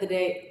the end of the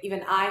day,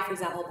 even I, for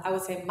example, I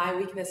would say my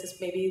weakness is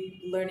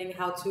maybe learning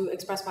how to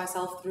express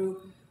myself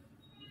through,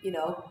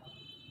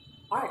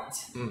 art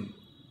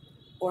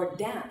or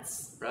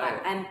dance. Right.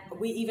 And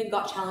we even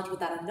got challenged with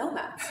that on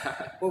Nomads,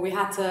 where we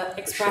had to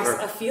express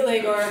a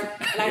feeling or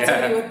an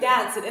activity with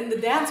dance. And in the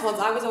dance ones,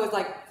 I was always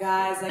like,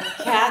 guys, I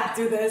can't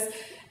do this.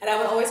 And I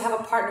would always have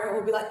a partner who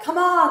would be like, come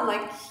on,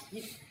 like,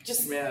 you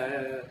just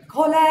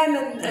call in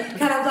and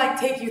kind of like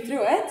take you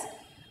through it.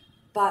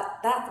 But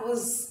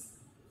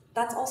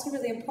that's also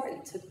really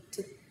important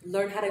to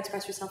learn how to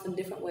express yourself in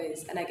different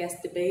ways. And I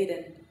guess debate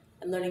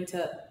and learning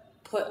to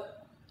put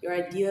your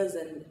ideas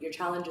and your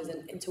challenges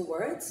into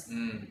words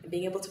and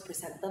being able to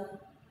present them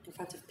in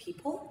front of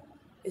people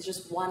is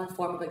just one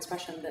form of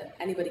expression that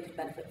anybody could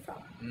benefit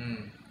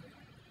from.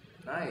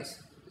 Nice.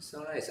 It's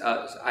so nice.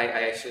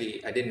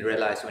 I didn't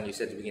realize when you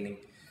said at the beginning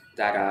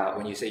that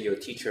when you say you're a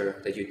teacher,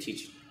 that you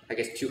teach, I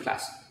guess, 2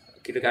 classes,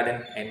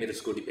 kindergarten and middle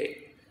school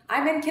debate.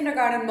 I'm in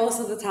kindergarten most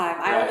of the time.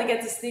 I only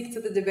get to sneak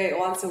to the debate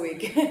once a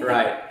week.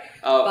 Right.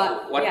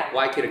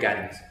 Why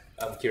kindergarten?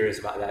 I'm curious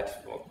about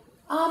that.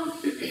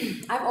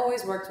 I've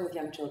always worked with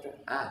young children.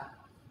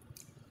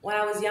 When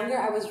I was younger,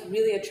 I was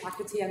really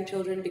attracted to young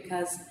children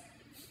because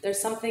there's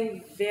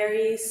something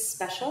very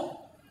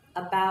special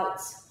about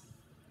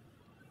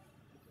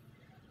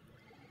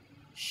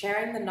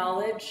sharing the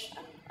knowledge.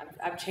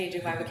 I'm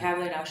changing my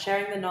vocabulary now.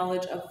 Sharing the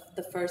knowledge of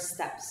the first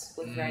steps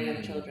with very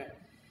young children.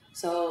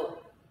 So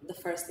the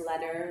first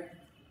letter,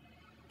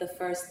 the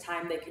first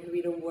time they can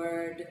read a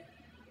word,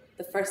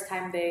 the first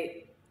time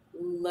they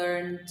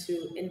learn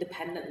to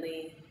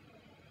independently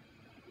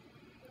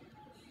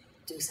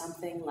do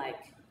something like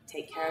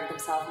take care of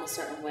themselves in a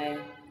certain way.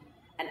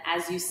 And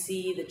as you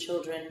see the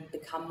children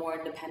become more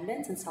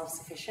independent and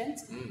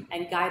self-sufficient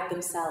and guide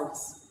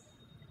themselves.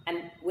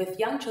 And with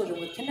young children,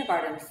 with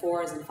kindergarten,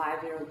 4s and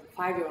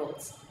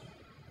 5-year-olds,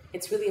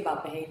 it's really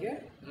about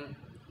behavior.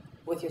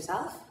 with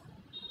yourself.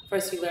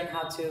 First, you learn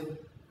how to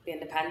be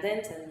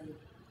independent and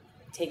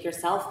take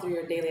yourself through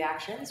your daily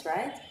actions,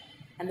 right?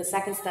 And the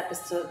second step is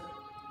to,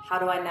 how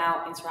do I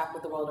now interact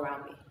with the world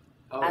around me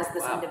as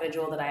this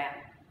individual that I am?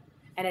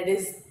 And it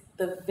is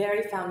the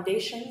very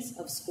foundations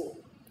of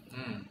school.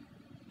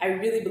 I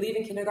really believe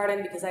in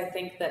kindergarten because I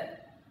think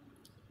that,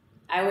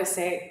 I always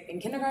say, in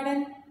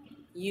kindergarten,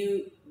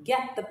 you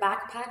get the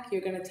backpack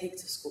you're going to take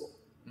to school.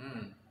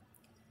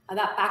 And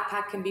that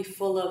backpack can be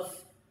full of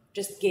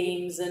just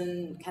games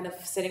and kind of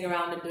sitting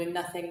around and doing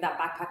nothing. That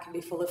backpack can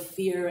be full of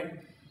fear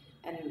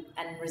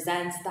and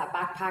resent. That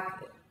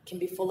backpack can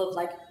be full of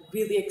like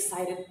really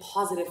excited,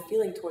 positive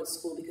feeling towards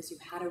school because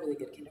you've had a really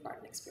good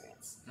kindergarten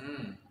experience.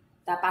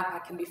 That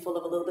backpack can be full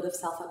of a little bit of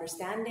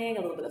self-understanding,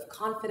 a little bit of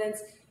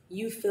confidence.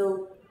 You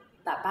fill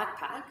that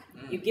backpack,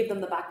 you give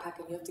them the backpack,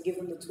 and you have to give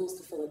them the tools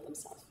to fill it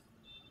themselves.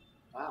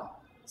 Wow.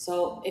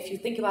 So if you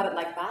think about it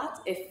like that,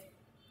 if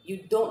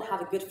you don't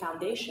have a good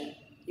foundation,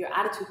 your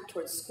attitude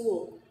towards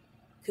school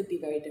could be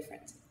very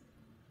different.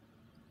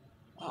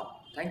 Wow.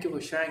 Thank you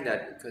for sharing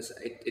that, because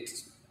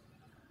it's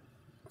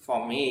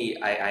for me,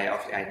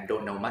 I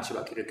don't know much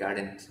about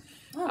kindergarten.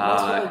 Oh,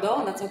 most people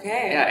don't, that's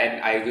okay. Yeah,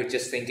 and I was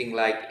just thinking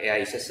like,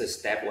 it's just a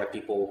step where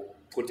people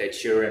put their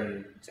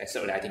children, and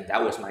so I think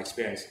that was my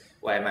experience,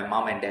 where my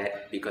mom and dad,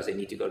 because they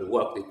need to go to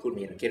work, they put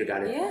me in a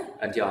kindergarten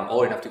until I'm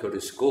old enough to go to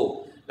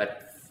school.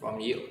 But from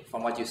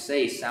what you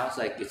say, it sounds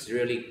like it's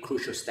really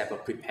crucial step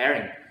of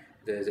preparing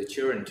the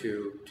children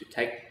to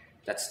take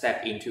that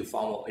step into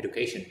formal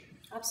education.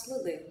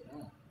 Absolutely.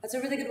 That's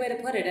a really good way to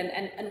put it.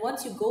 And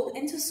once you go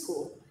into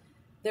school,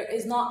 there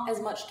is not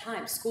as much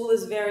time. School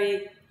is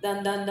very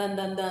done,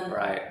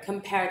 right,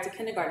 compared to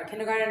kindergarten.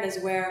 Kindergarten is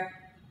where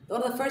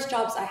one of the first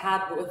jobs I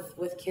had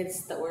with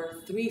kids that were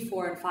 3,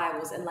 4, and 5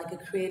 was in like a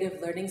creative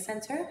learning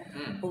center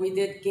where we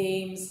did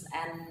games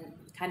and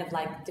kind of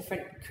like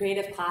different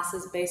creative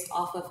classes based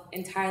off of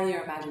entirely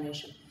your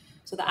imagination.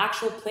 So the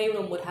actual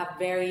playroom would have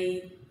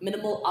very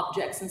minimal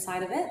objects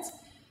inside of it,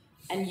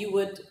 and you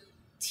would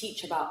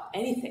teach about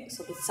anything.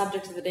 So the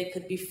subject of the day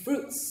could be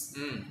fruits,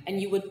 and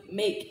you would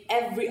make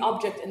every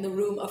object in the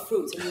room a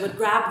fruit, and you would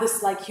grab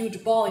this like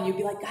huge ball and you'd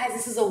be like, guys,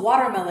 this is a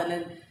watermelon,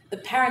 and the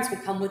parents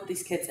would come with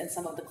these kids in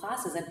some of the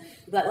classes and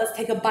be like, let's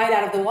take a bite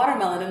out of the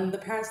watermelon, and the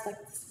parents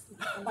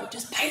like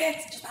just bite it,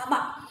 just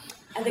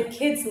and the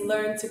kids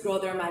learn to grow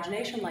their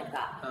imagination like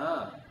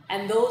that.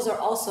 And those are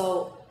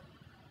also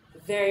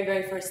very,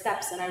 very first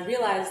steps. And I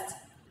realized,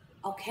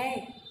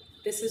 okay,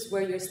 this is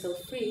where you're still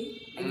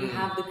free and you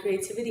have the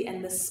creativity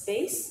and the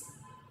space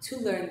to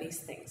learn these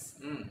things.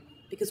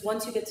 Because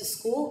once you get to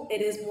school,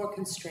 it is more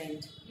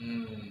constrained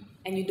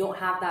and you don't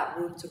have that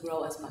room to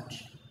grow as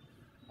much.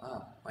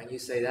 Wow. When you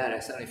say that, I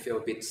suddenly feel a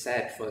bit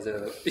sad for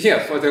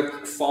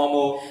the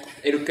formal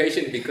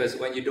education, because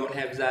when you don't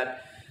have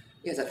that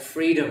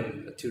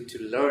freedom to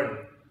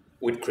learn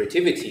with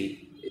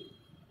creativity,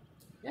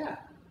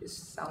 it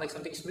sounds like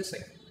something's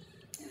missing.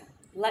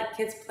 Let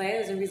kids play.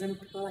 There's a reason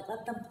people are like,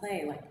 let them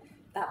play. Like,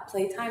 that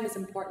playtime is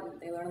important.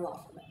 They learn a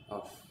lot from it.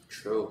 Oh,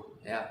 true.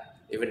 Yeah.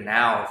 Even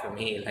now, for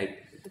me,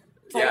 like,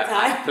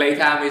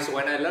 playtime is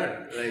when I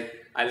learn.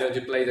 Like, I learned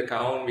to play the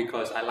cajon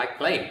because I like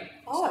playing.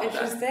 Oh, so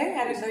interesting.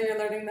 I didn't know you're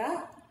learning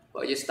that.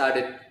 Well, you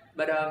started,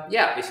 but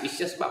it's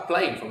just about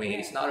playing for me.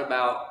 It's not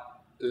about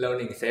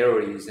learning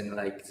theories and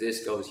like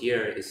this goes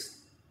here.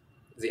 It's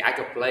the act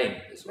of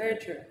playing. Very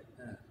true.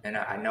 And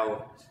I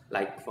know,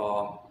 like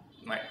for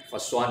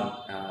Swan,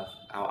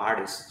 our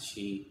artist,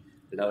 she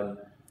learned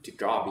to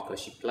draw because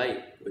she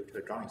played with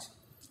her drawings.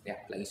 Yeah,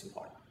 playing is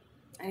important.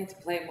 I need to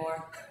play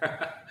more.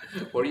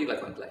 What do you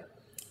like when playing?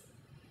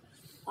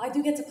 I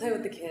do get to play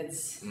with the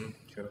kids.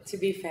 True. To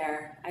be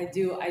fair, I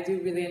do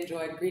really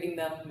enjoy greeting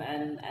them,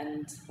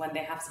 and when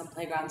they have some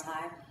playground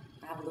time,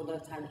 I have a little bit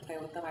of time to play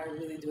with them. I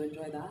really do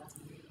enjoy that.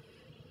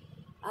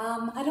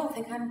 I don't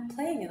think I'm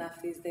playing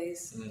enough these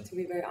days, to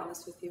be very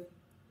honest with you.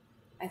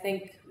 I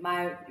think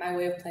my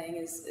way of playing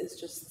is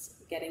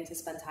just getting to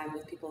spend time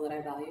with people that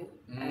I value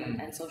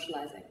and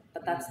socializing.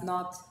 But that's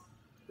not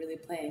really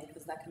playing,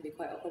 because that can be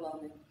quite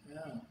overwhelming.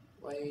 Yeah.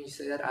 When you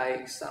say that,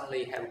 I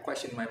suddenly have a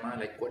question in my mind,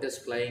 like, what does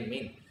playing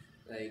mean?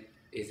 Like,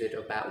 is it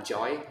about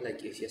joy?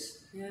 Like, it's just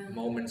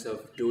moments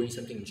of doing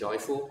something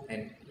joyful?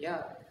 And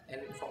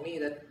for me,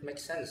 that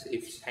makes sense.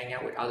 If hanging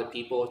out with other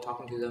people,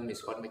 talking to them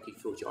is what makes you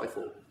feel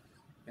joyful.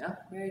 Yeah?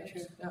 Very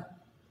true. Yeah.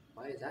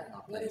 Why is that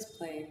not playing? What is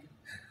playing?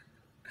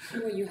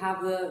 Where you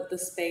have the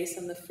space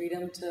and the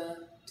freedom to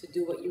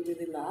do what you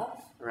really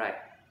love. Right.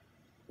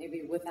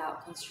 Maybe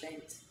without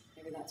constraint.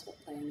 Maybe that's what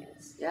playing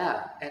is.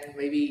 Yeah, and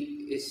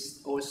maybe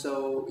it's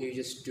also you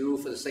just do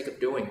for the sake of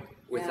doing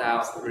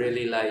without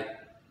really like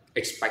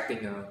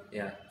expecting a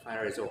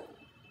final result.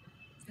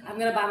 I'm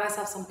gonna buy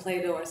myself some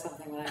Play-Doh or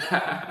something like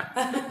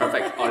that.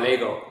 Perfect. Or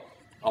Lego.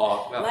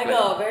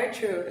 Lego, very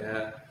true.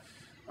 Yeah.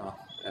 Oh,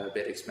 a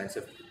bit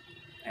expensive.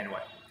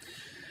 Anyway.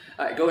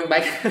 Going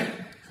back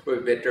we're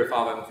a bit drift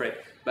off, I'm afraid.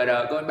 But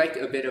going back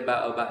a bit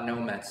about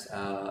nomads,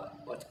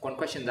 one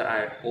question that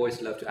I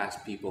always love to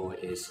ask people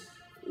is,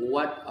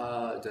 what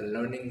are the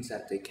learnings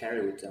that they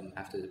carry with them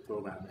after the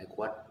program? Like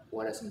what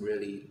are some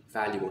really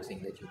valuable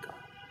thing that you got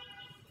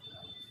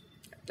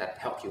that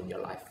helped you in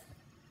your life?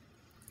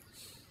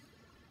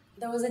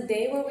 There was a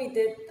day where we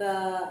did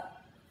the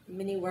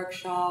mini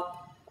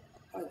workshop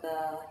or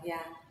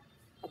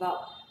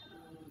about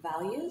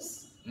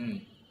values. Mm.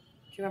 Do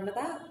you remember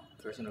that?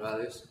 Personal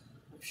values.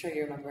 I'm sure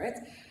you remember it.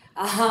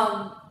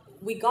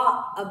 We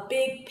got a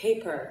big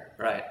paper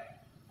Right.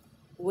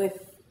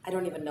 with I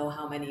don't even know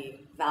how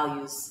many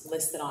values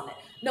listed on it.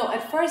 No,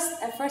 at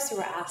first you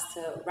were asked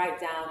to write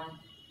down,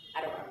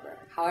 I don't remember,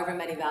 however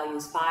many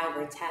values, 5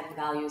 or 10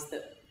 values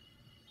that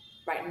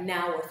right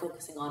now we're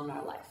focusing on in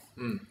our life.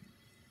 Mm.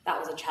 That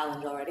was a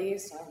challenge already,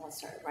 so everyone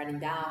started writing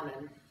down,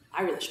 and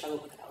I really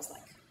struggled with it. I was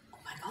like, oh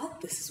my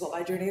God, this is what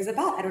my journey is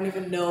about. I don't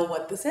even know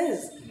what this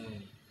is.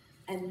 Mm.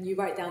 And you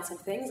write down some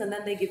things, and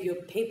then they give you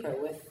a paper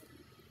with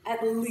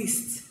at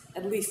least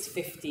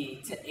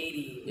 50 to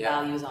 80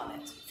 values on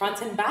it,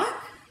 front and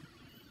back.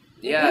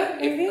 Yeah,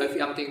 Maybe? if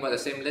I'm thinking about the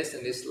same list,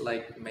 and it's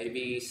like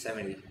maybe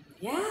 70.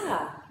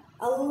 Yeah,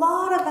 a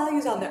lot of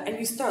values on there, and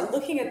you start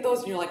looking at those,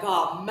 and you're like,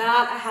 oh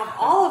man, I have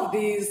all of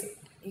these.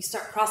 You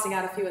start crossing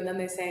out a few, and then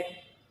they say,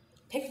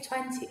 pick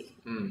 20.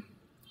 Mm. And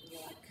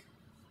you're like,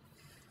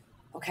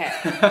 okay,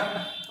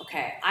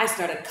 okay. I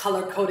started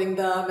color coding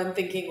them and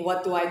thinking,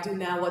 what do I do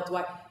now?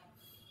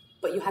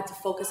 But you had to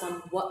focus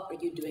on what are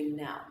you doing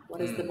now? What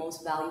is the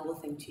most valuable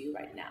thing to you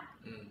right now?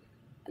 Mm.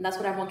 And that's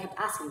what everyone kept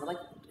asking. They're like,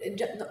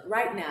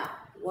 right now,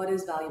 what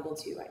is valuable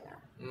to you right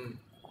now? Mm.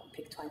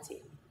 Pick 20.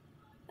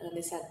 And then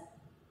they said,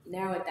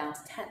 narrow it down to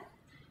 10.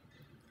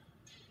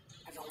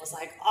 Everyone was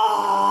like,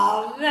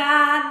 oh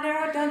man,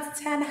 narrow it down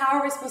to 10. How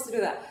are we supposed to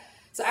do that?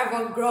 So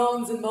everyone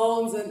groans and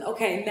moans and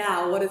okay,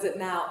 now, what is it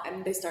now?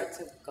 And they start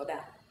to go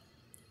down.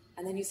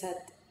 And then you said,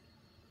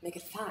 make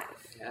it 5.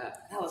 Yeah.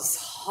 That was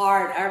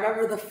hard. I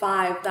remember the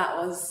 5, that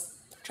was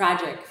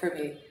tragic for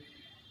me.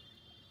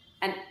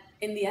 And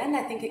in the end,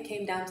 I think it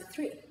came down to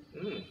 3.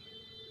 Mm.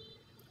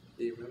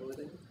 Do you remember what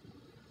they?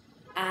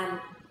 And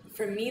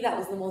for me, that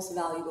was the most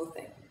valuable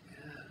thing.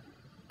 Yeah.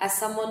 As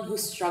someone who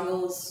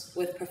struggles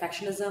with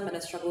perfectionism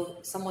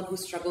and someone who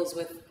struggles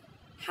with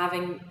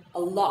having a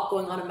lot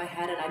going on in my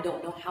head and I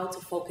don't know how to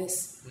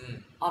focus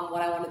on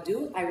what I want to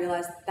do, I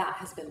realized that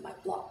has been my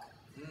block.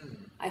 Mm.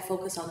 I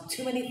focus on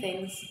too many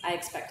things, I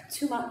expect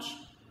too much,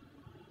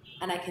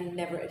 and I can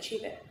never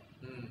achieve it.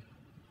 Mm.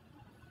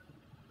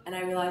 And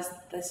I realized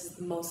this is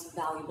the most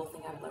valuable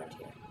thing I've learned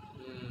here.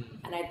 Mm.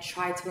 And I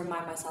try to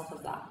remind myself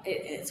of that.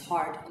 It's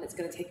hard, and it's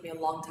going to take me a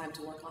long time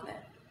to work on it.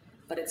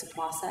 But it's a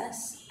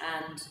process,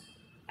 and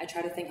I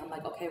try to think, I'm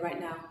like, okay, right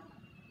now,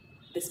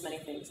 this many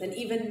things. And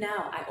even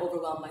now, I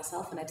overwhelm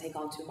myself, and I take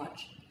on too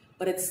much.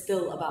 But it's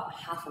still about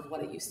half of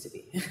what it used to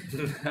be.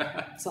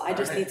 So I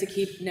just need to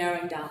keep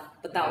narrowing down.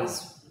 But that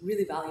was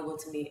really valuable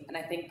to me, and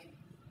I think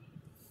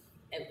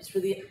it was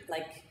really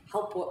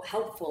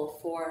helpful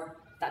for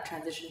that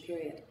transition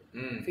period.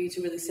 For you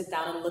to really sit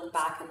down and look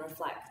back and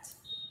reflect.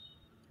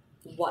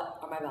 What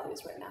are my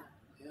values right now?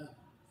 Yeah,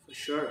 for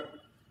sure.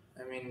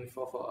 I mean,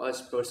 for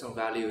us, personal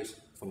values,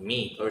 for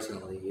me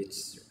personally,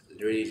 it's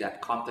really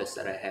that compass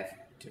that I have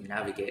to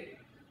navigate,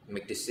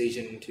 make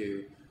decision,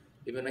 to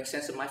even make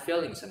sense of my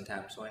feelings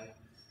sometimes when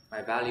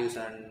my values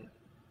are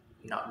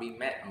not being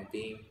met or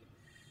being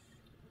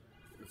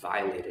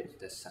violated.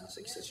 That sounds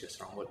like such a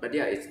strong word. But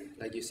yeah, it's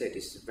like you said,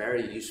 it's a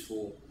very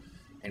useful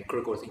and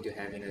critical thing to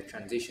have in a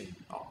transition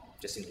or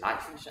just in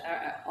life.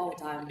 All the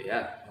time.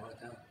 Yeah, all the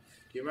time.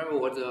 Do you remember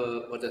what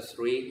the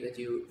 3 that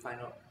you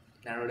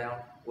narrow down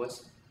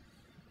was?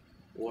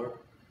 Or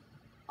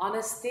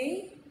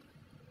Honesty,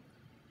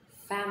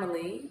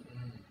 family,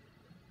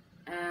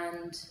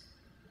 and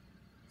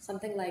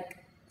something like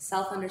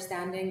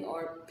self-understanding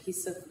or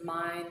peace of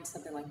mind,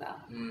 something like that.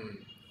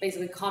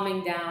 Basically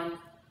calming down,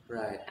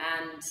 right,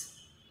 and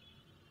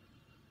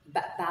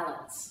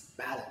balance.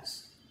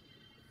 Balance.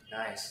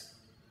 Nice.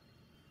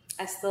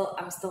 I'm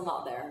still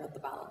not there with the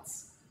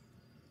balance.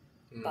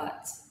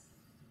 But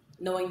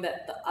knowing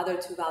that the other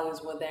 2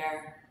 values were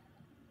there,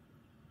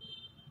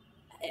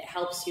 it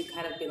helps you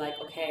kind of be like,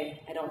 okay,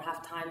 I don't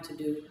have time to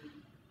do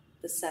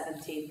the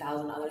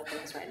 17,000 other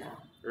things right now.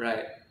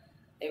 Right.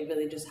 It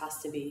really just has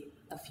to be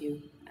a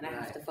few, and I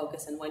have to Right.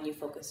 focus. And when you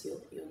focus,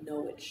 you'll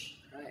know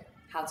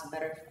how to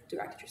better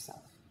direct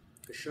yourself.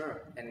 For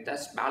sure. And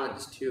that's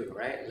balance too,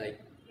 right?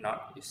 Like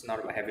it's not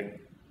about having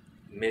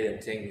a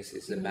million things,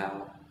 it's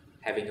about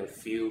having a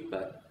few,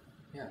 but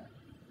yeah.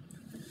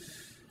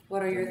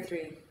 What are your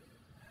 3?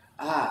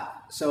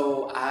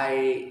 So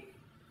I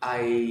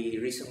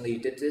recently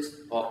did this.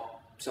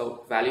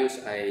 So values,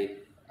 I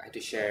had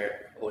to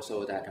share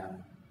also that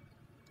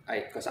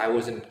because I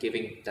wasn't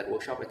giving that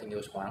workshop, I think it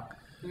was Huang.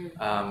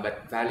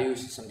 But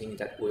values is something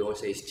that we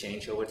always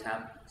change over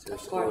time, so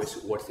it's always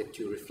worth it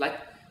to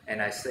reflect.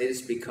 And I say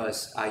this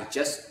because I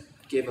just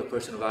gave a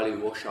personal value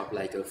workshop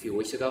like a few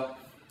weeks ago,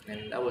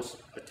 and that was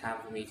a time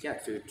for me, to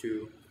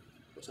it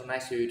was so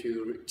nice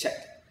to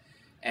check.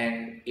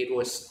 And it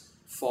was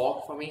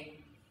 4 for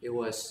me. It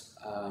was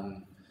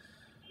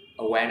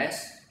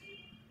awareness,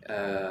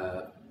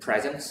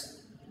 presence,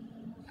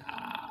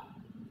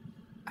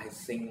 I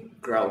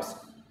think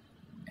growth,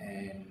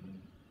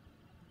 and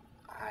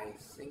I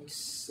think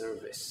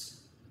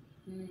service.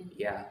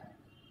 Yeah,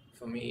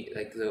 for me,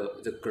 like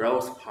the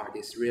growth part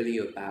is really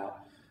about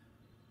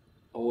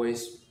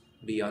always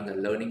be on the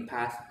learning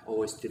path,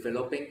 always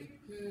developing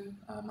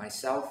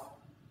myself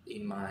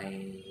in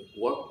my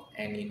work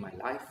and in my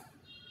life.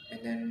 And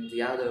then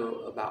the other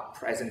about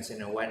presence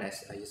and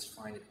awareness, I just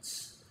find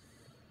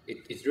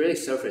it really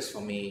surfaced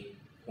for me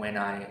when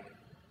I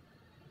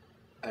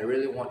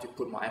really want to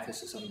put my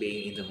emphasis on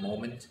being in the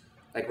moment,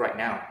 like right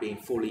now, being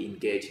fully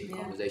engaged in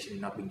conversation,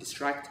 not being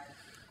distracted,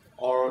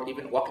 or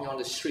even walking on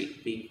the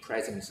street, being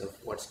present of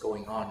what's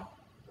going on,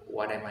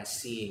 what am I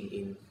seeing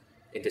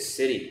in the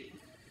city.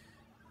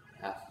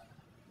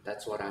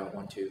 That's what I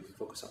want to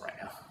focus on right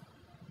now.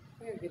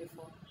 Very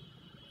beautiful.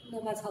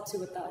 Nomads helps you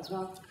with that as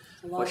well.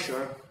 For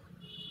sure.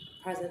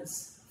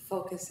 Presence,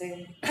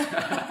 focusing.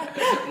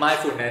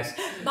 Mindfulness.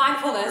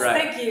 Mindfulness,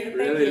 Right. thank you.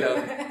 Really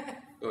thank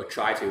you. love or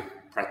try to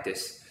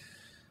practice.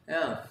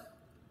 Yeah.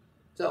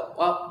 So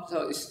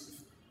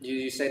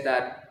you said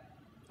that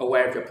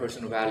aware of your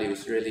personal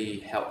values really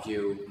helped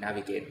you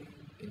navigate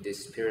in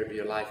this period of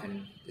your life,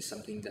 and it's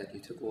something that you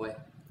took away.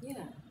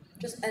 Yeah,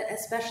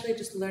 especially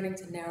just learning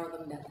to narrow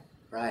them down.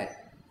 Right.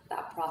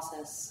 That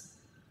process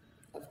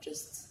of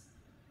just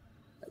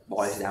It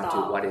boils down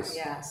to what is.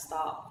 Yeah,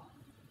 stop.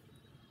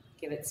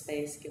 Give it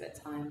space, give it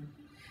time.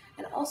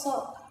 And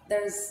also,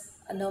 there's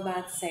a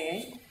nomad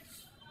saying,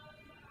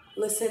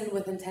 listen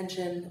with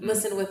intention,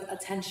 listen with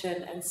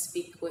attention, and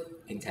speak with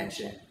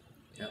intention.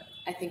 Yeah.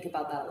 I think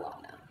about that a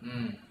lot now.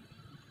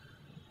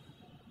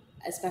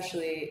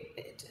 Especially,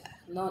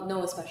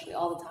 especially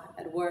all the time,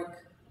 at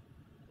work,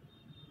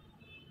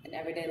 in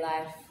everyday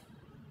life.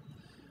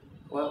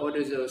 What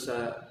does those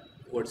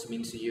words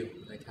mean to you?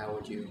 Like, how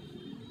would you?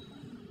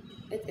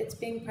 It's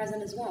being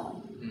present as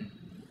well.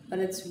 But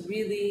it's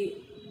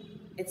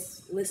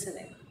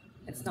listening.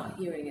 It's not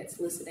hearing, it's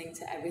listening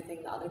to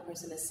everything the other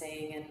person is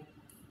saying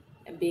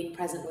and being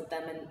present with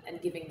them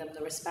and giving them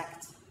the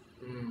respect.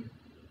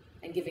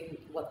 And giving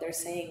what they're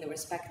saying the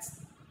respect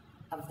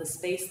of the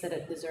space that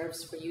it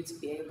deserves for you to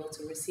be able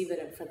to receive it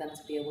and for them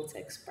to be able to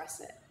express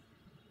it.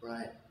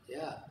 Right,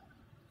 yeah.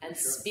 And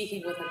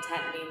speaking with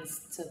intent means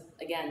to,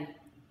 again,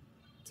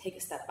 take a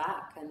step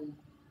back and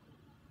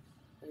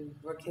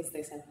we're kids,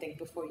 they said, think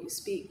before you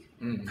speak.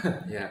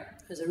 Yeah.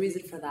 There's a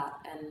reason for that,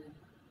 and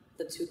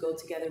the two go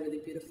together really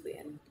beautifully.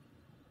 And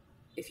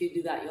if you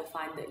do that, you'll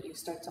find that you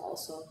start to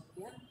also,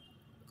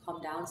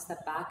 calm down,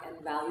 step back,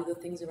 and value the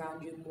things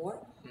around you more.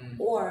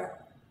 Or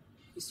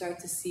you start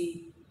to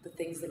see the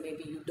things that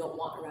maybe you don't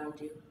want around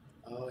you.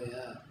 Oh,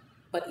 yeah.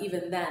 But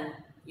even then,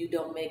 you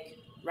don't make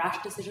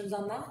rash decisions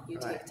on that. You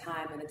Right. take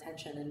time and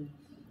attention and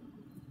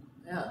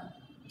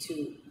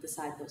to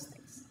decide those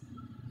things.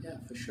 Yeah,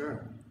 for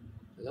sure.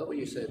 I love what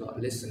you said about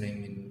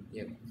listening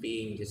and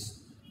being just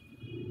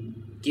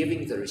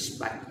giving the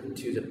respect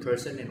to the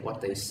person and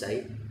what they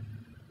say.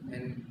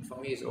 And for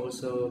me, it's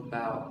also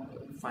about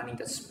finding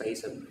that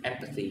space of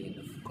empathy and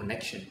of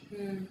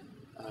connection.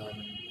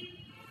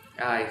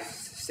 I've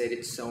said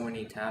it so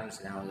many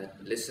times now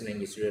that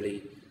listening is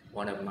really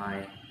one of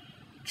my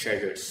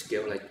treasured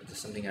skills. Like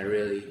something I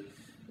really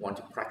want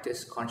to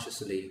practice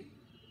consciously.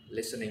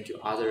 Listening to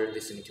others,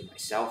 listening to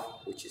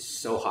myself, which is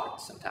so hard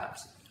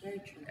sometimes. Very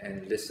true.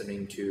 And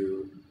listening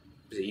to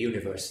the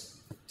universe,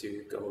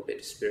 to go a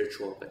bit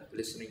spiritual, but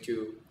listening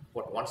to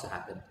what wants to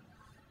happen.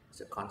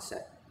 It's a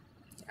concept.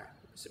 Yeah,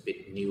 it's a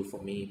bit new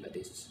for me, but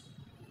it's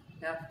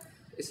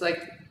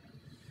like,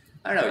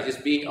 I don't know,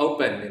 just being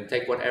open and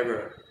take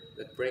whatever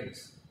that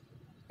brings.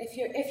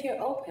 If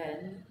you're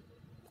open,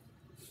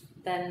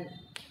 then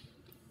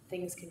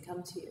things can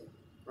come to you.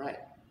 Right.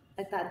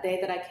 Like that day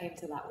that I came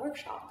to that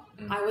workshop,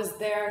 I was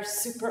there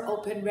super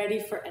open, ready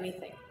for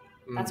anything.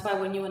 That's why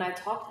when you and I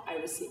talked, I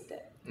received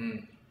it.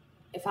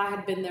 If I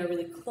had been there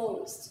really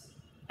closed,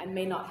 I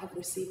may not have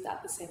received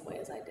that the same way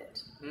as I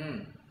did.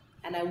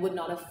 And I would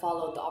not have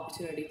followed the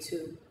opportunity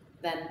to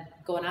then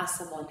go and ask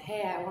someone,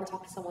 hey, I want to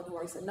talk to someone who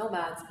works at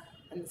Nomads.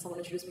 And someone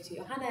introduced me to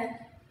Johanna,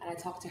 and I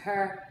talked to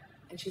her,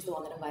 and she's the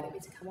one that invited me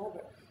to come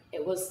over.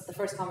 It was the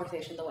first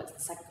conversation that went to the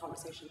second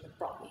conversation that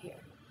brought me here.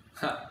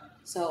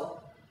 So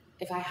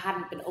if I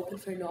hadn't been open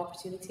for new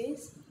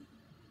opportunities,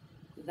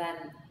 then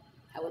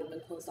I would have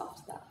been closed off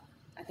to that.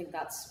 I think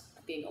that's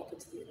being open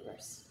to the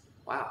universe.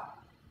 Wow,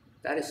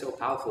 that is so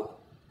powerful,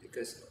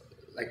 because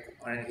like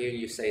when I hear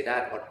you say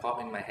that, what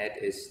popped in my head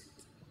is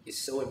it's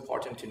so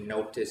important to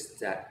notice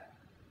that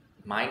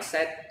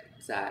mindset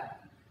that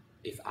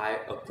if I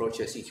approach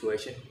a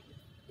situation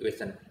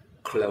with a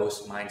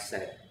closed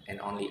mindset and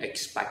only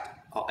expect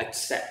or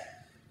accept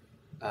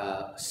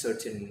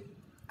certain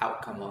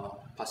outcome or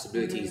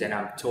possibilities, then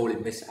I'm totally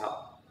miss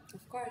out.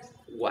 Of course.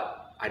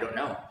 What I don't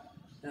know.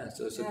 Yeah,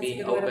 so That's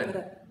being a good way to open.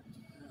 put it.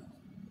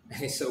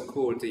 And it's so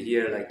cool to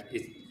hear like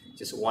it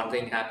just one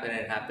thing happened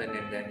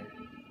and then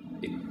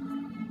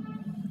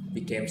it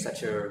became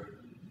such a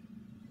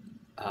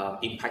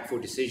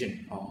impactful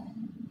decision or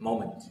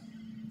moment.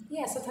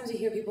 Yeah, sometimes you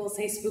hear people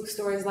say spook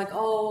stories like,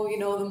 oh, you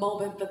know, the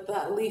moment that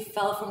that leaf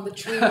fell from the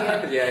tree and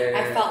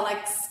I felt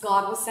like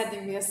God was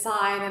sending me a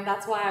sign and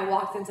that's why I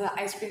walked into the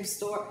ice cream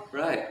store.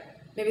 Right.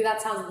 Maybe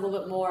that sounds a little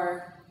bit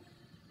more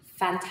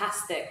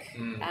fantastic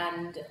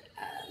and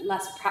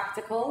less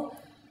practical,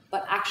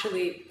 but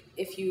actually,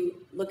 if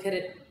you look at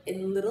it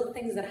in little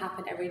things that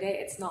happen every day,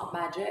 it's not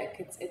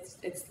magic.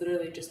 It's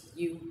literally just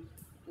you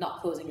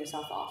not closing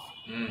yourself off.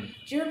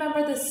 Do you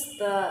remember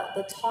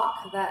the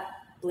talk that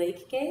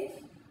Blake gave?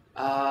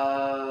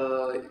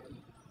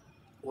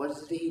 What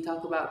did he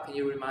talk about? Can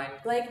you remind?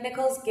 Blake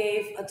Nichols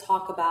gave a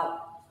talk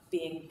about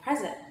being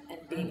present and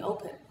being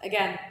open.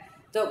 Again,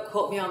 don't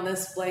quote me on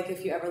this, Blake,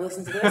 if you ever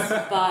listen to this,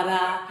 but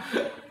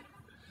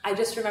I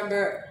just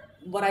remember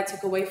what I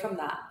took away from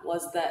that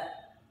was that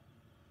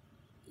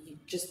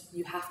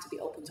you have to be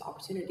open to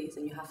opportunities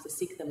and you have to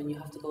seek them and you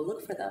have to go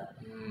look for them.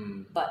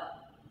 But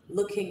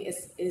looking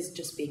is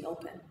just being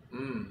open.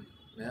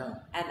 Yeah.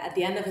 And at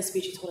the end of his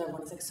speech, he told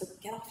everyone, he's like, so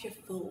get off your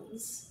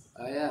phones.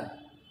 Oh, yeah.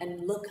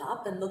 And look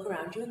up and look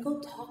around you and go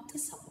talk to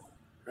someone.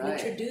 Right. And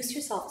introduce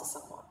yourself to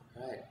someone.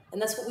 Right.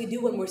 And that's what we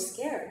do when we're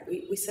scared.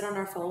 We sit on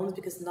our phones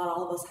because not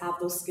all of us have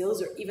those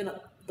skills, or even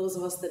those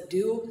of us that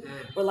do.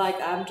 We're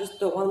like, I just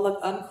don't want to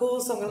look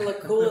uncool, so I'm going to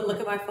look cool and look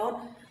at my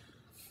phone.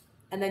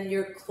 And then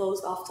you're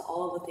closed off to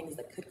all of the things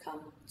that could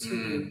come to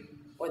you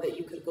or that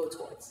you could go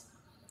towards.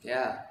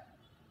 Yeah.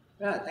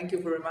 Yeah, thank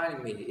you for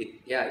reminding me.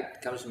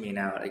 It comes to me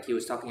now. Like he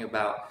was talking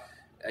about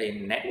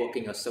in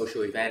networking or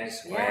social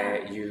events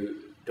where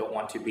you don't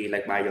want to be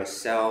like by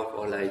yourself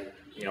or like,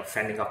 you know,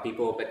 fending off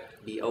people, but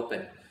be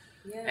open.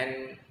 Yeah.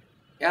 And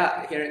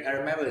I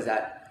remember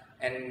that.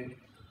 And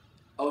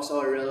also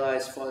I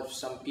realized for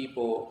some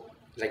people,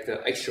 like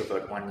the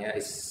extrovert one,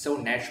 it's so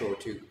natural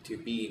to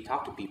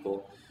talk to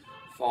people.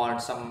 For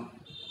some,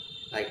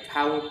 like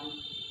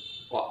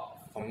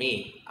for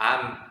me,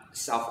 I'm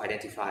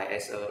self-identify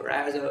as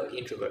an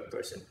introvert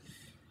person.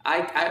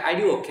 I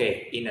do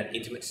okay in an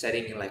intimate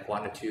setting in like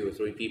 1 or 2 or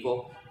 3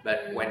 people,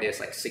 but when there's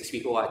like 6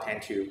 people, I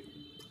tend to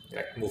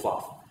like move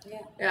off.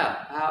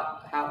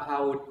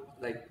 How would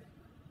like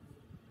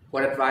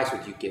what advice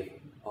would you give,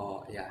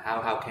 or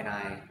how can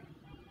I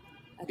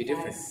be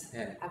different?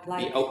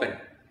 Be open.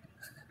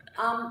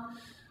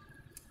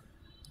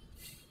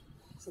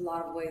 There's a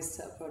lot of ways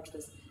to approach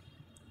this.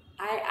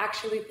 I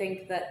actually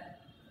think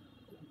that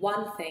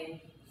one thing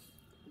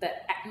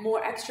that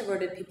more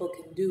extroverted people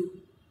can do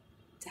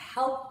to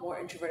help more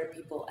introverted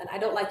people, and I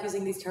don't like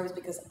using these terms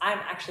because I'm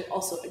actually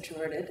also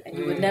introverted, and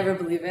you would never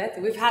believe it.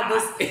 We've had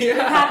this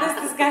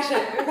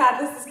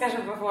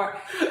discussion before.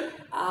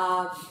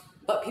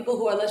 But people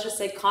who are, let's just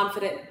say,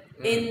 confident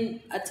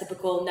in a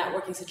typical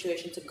networking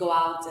situation to go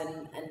out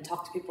and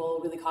talk to people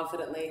really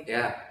confidently.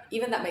 Yeah.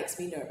 Even that makes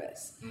me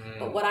nervous.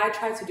 But what I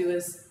try to do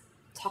is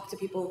talk to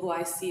people who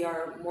I see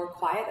are more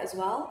quiet as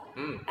well,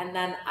 and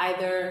then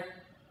either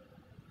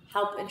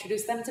help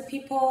introduce them to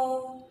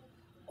people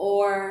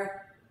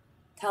or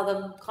tell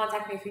them,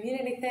 contact me if you need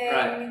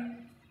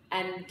anything,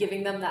 and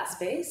giving them that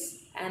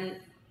space. And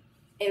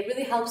it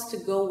really helps to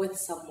go with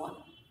someone.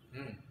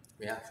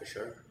 Yeah, for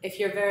sure. If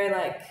you're very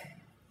like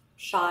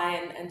shy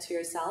and to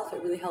yourself,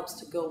 it really helps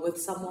to go with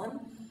someone.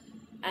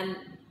 And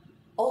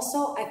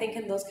also, I think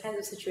in those kinds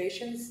of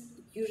situations,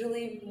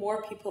 usually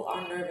more people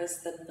are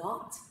nervous than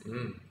not.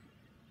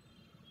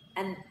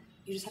 And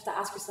you just have to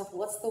ask yourself,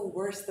 what's the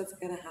worst that's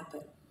going to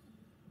happen?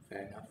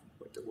 Fair enough.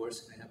 What's the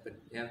worst can happen?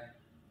 Yeah.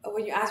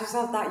 When you ask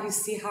yourself that, you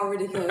see how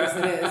ridiculous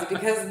it is,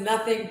 because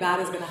nothing bad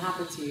is going to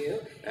happen to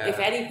you. If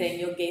anything,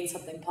 you'll gain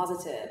something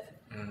positive.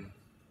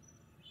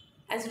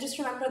 And so just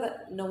remember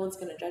that no one's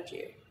going to judge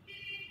you.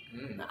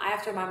 I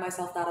have to remind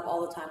myself that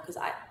all the time, because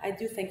I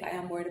do think I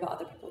am worried about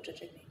other people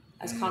judging me.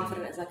 As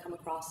confident as I come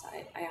across,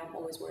 I am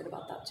always worried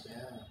about that too.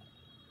 Yeah.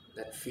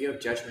 That fear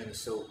of judgment is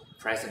so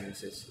present.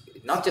 It's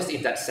not just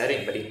in that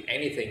setting, but in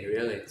anything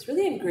really. It's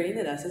really ingrained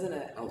in us, isn't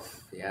it? Oh,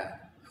 yeah.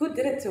 Who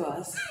did it to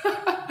us?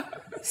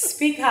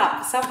 Speak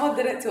up. Someone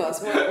did it to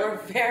us. We're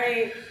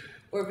very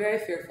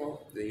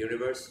fearful. The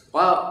universe?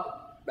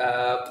 Well,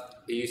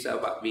 you said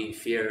about being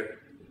fear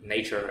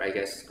nature, I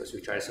guess, because we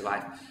try to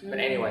survive. But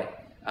anyway,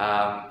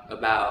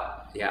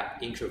 about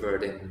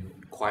introvert and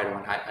quiet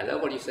one. I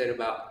love what you said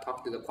about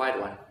talk to the quiet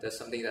one. That's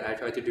something that I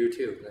try to do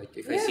too. Like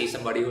if I see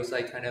somebody who's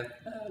like kind of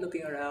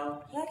looking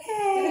around, like,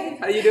 hey,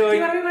 how you doing? Do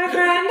you want to be my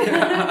friend?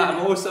 I'm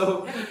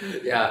also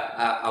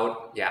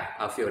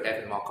I'll feel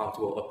definitely more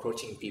comfortable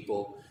approaching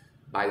people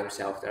by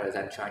themselves rather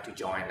than trying to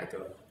join like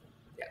a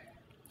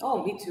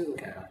Oh, me too.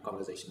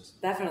 Conversations.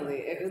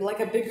 Definitely.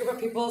 Like a big group of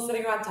people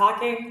sitting around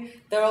talking,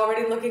 they're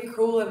already looking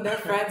cool and they're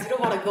friends. You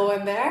don't want to go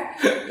in there.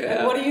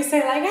 Like, what do you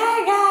say? Like,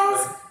 hey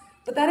guys.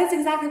 But that is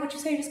exactly what you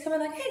say. You just come in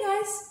like, hey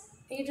guys.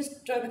 And you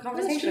just join the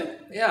conversation.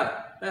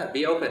 Yeah.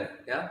 Be open.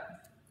 Yeah.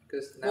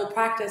 Because we'll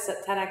practice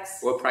at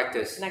TEDx. We'll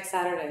practice. Next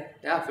Saturday.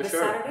 Yeah, for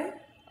sure. Saturday?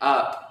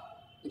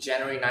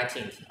 January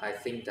 19th. I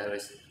think that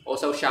is.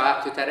 Also, shout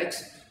out to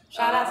TEDx.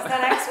 Shout out to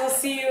TEDx.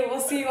 We'll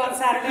see you on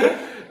Saturday.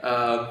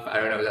 I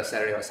don't know if that's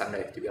Saturday or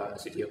Sunday, to be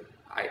honest with you.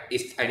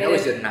 I know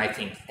it's the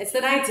 19th. It's the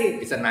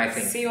 19th. It's the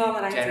 19th. See you on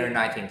the 19th. January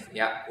 19th.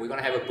 Yeah, we're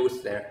gonna have a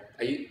booth there.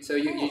 Are you? So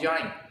you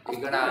joining?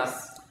 You're gonna?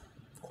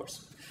 Of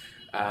course.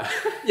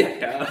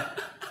 Yeah.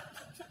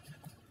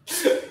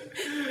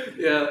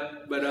 Yeah,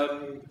 but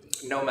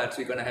Nomads,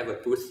 we're gonna have a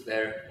booth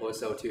there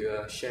also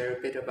to share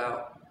a bit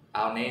about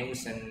our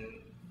names and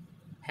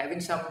having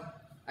some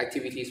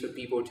activities for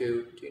people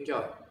to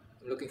enjoy.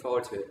 I'm looking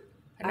forward to it.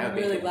 I'm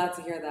really glad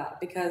to hear that,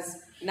 because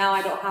now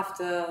I don't have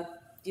to,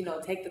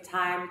 take the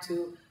time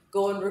to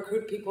go and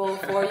recruit people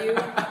for you.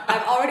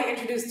 I've already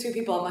introduced 2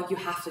 people. I'm like, you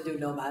have to do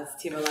Nomads,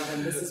 Team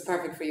 11. This is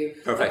perfect for you.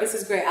 Perfect. This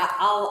is great.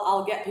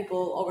 I'll get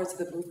people over to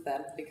the booth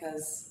then,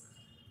 because...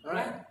 All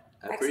right.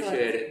 Yeah, I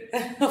appreciate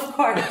it. Of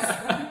course.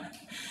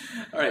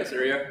 All right,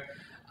 Surya.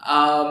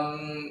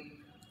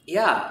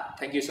 Yeah,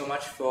 thank you so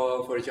much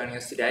for joining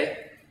us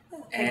today.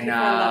 Thank you for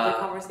a lovely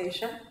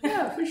conversation.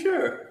 Yeah, for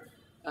sure.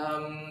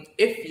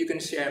 If you can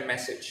share a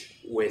message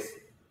with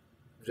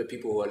the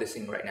people who are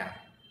listening right now,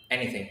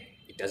 anything,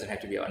 it doesn't have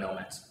to be about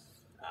Nomads.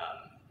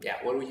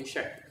 What would you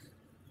share?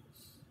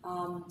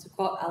 To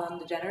quote Ellen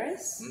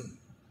DeGeneres,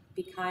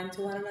 be kind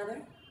to one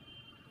another.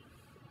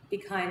 Be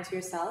kind to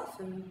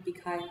yourself, and be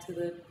kind to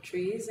the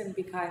trees, and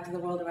be kind to the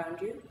world around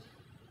you.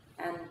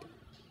 And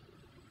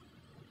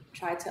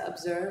try to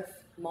observe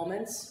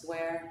moments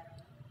where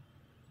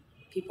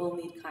people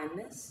need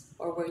kindness,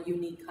 or where you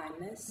need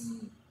kindness,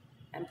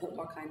 and put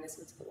more kindness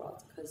into the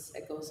world, because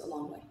it goes a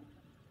long way.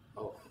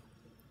 Oh,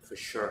 for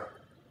sure.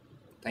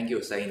 Thank you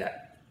for saying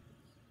that.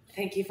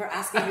 Thank you for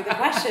asking me the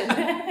question.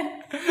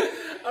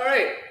 All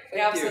right.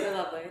 You're absolutely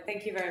lovely.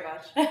 Thank you very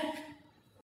much.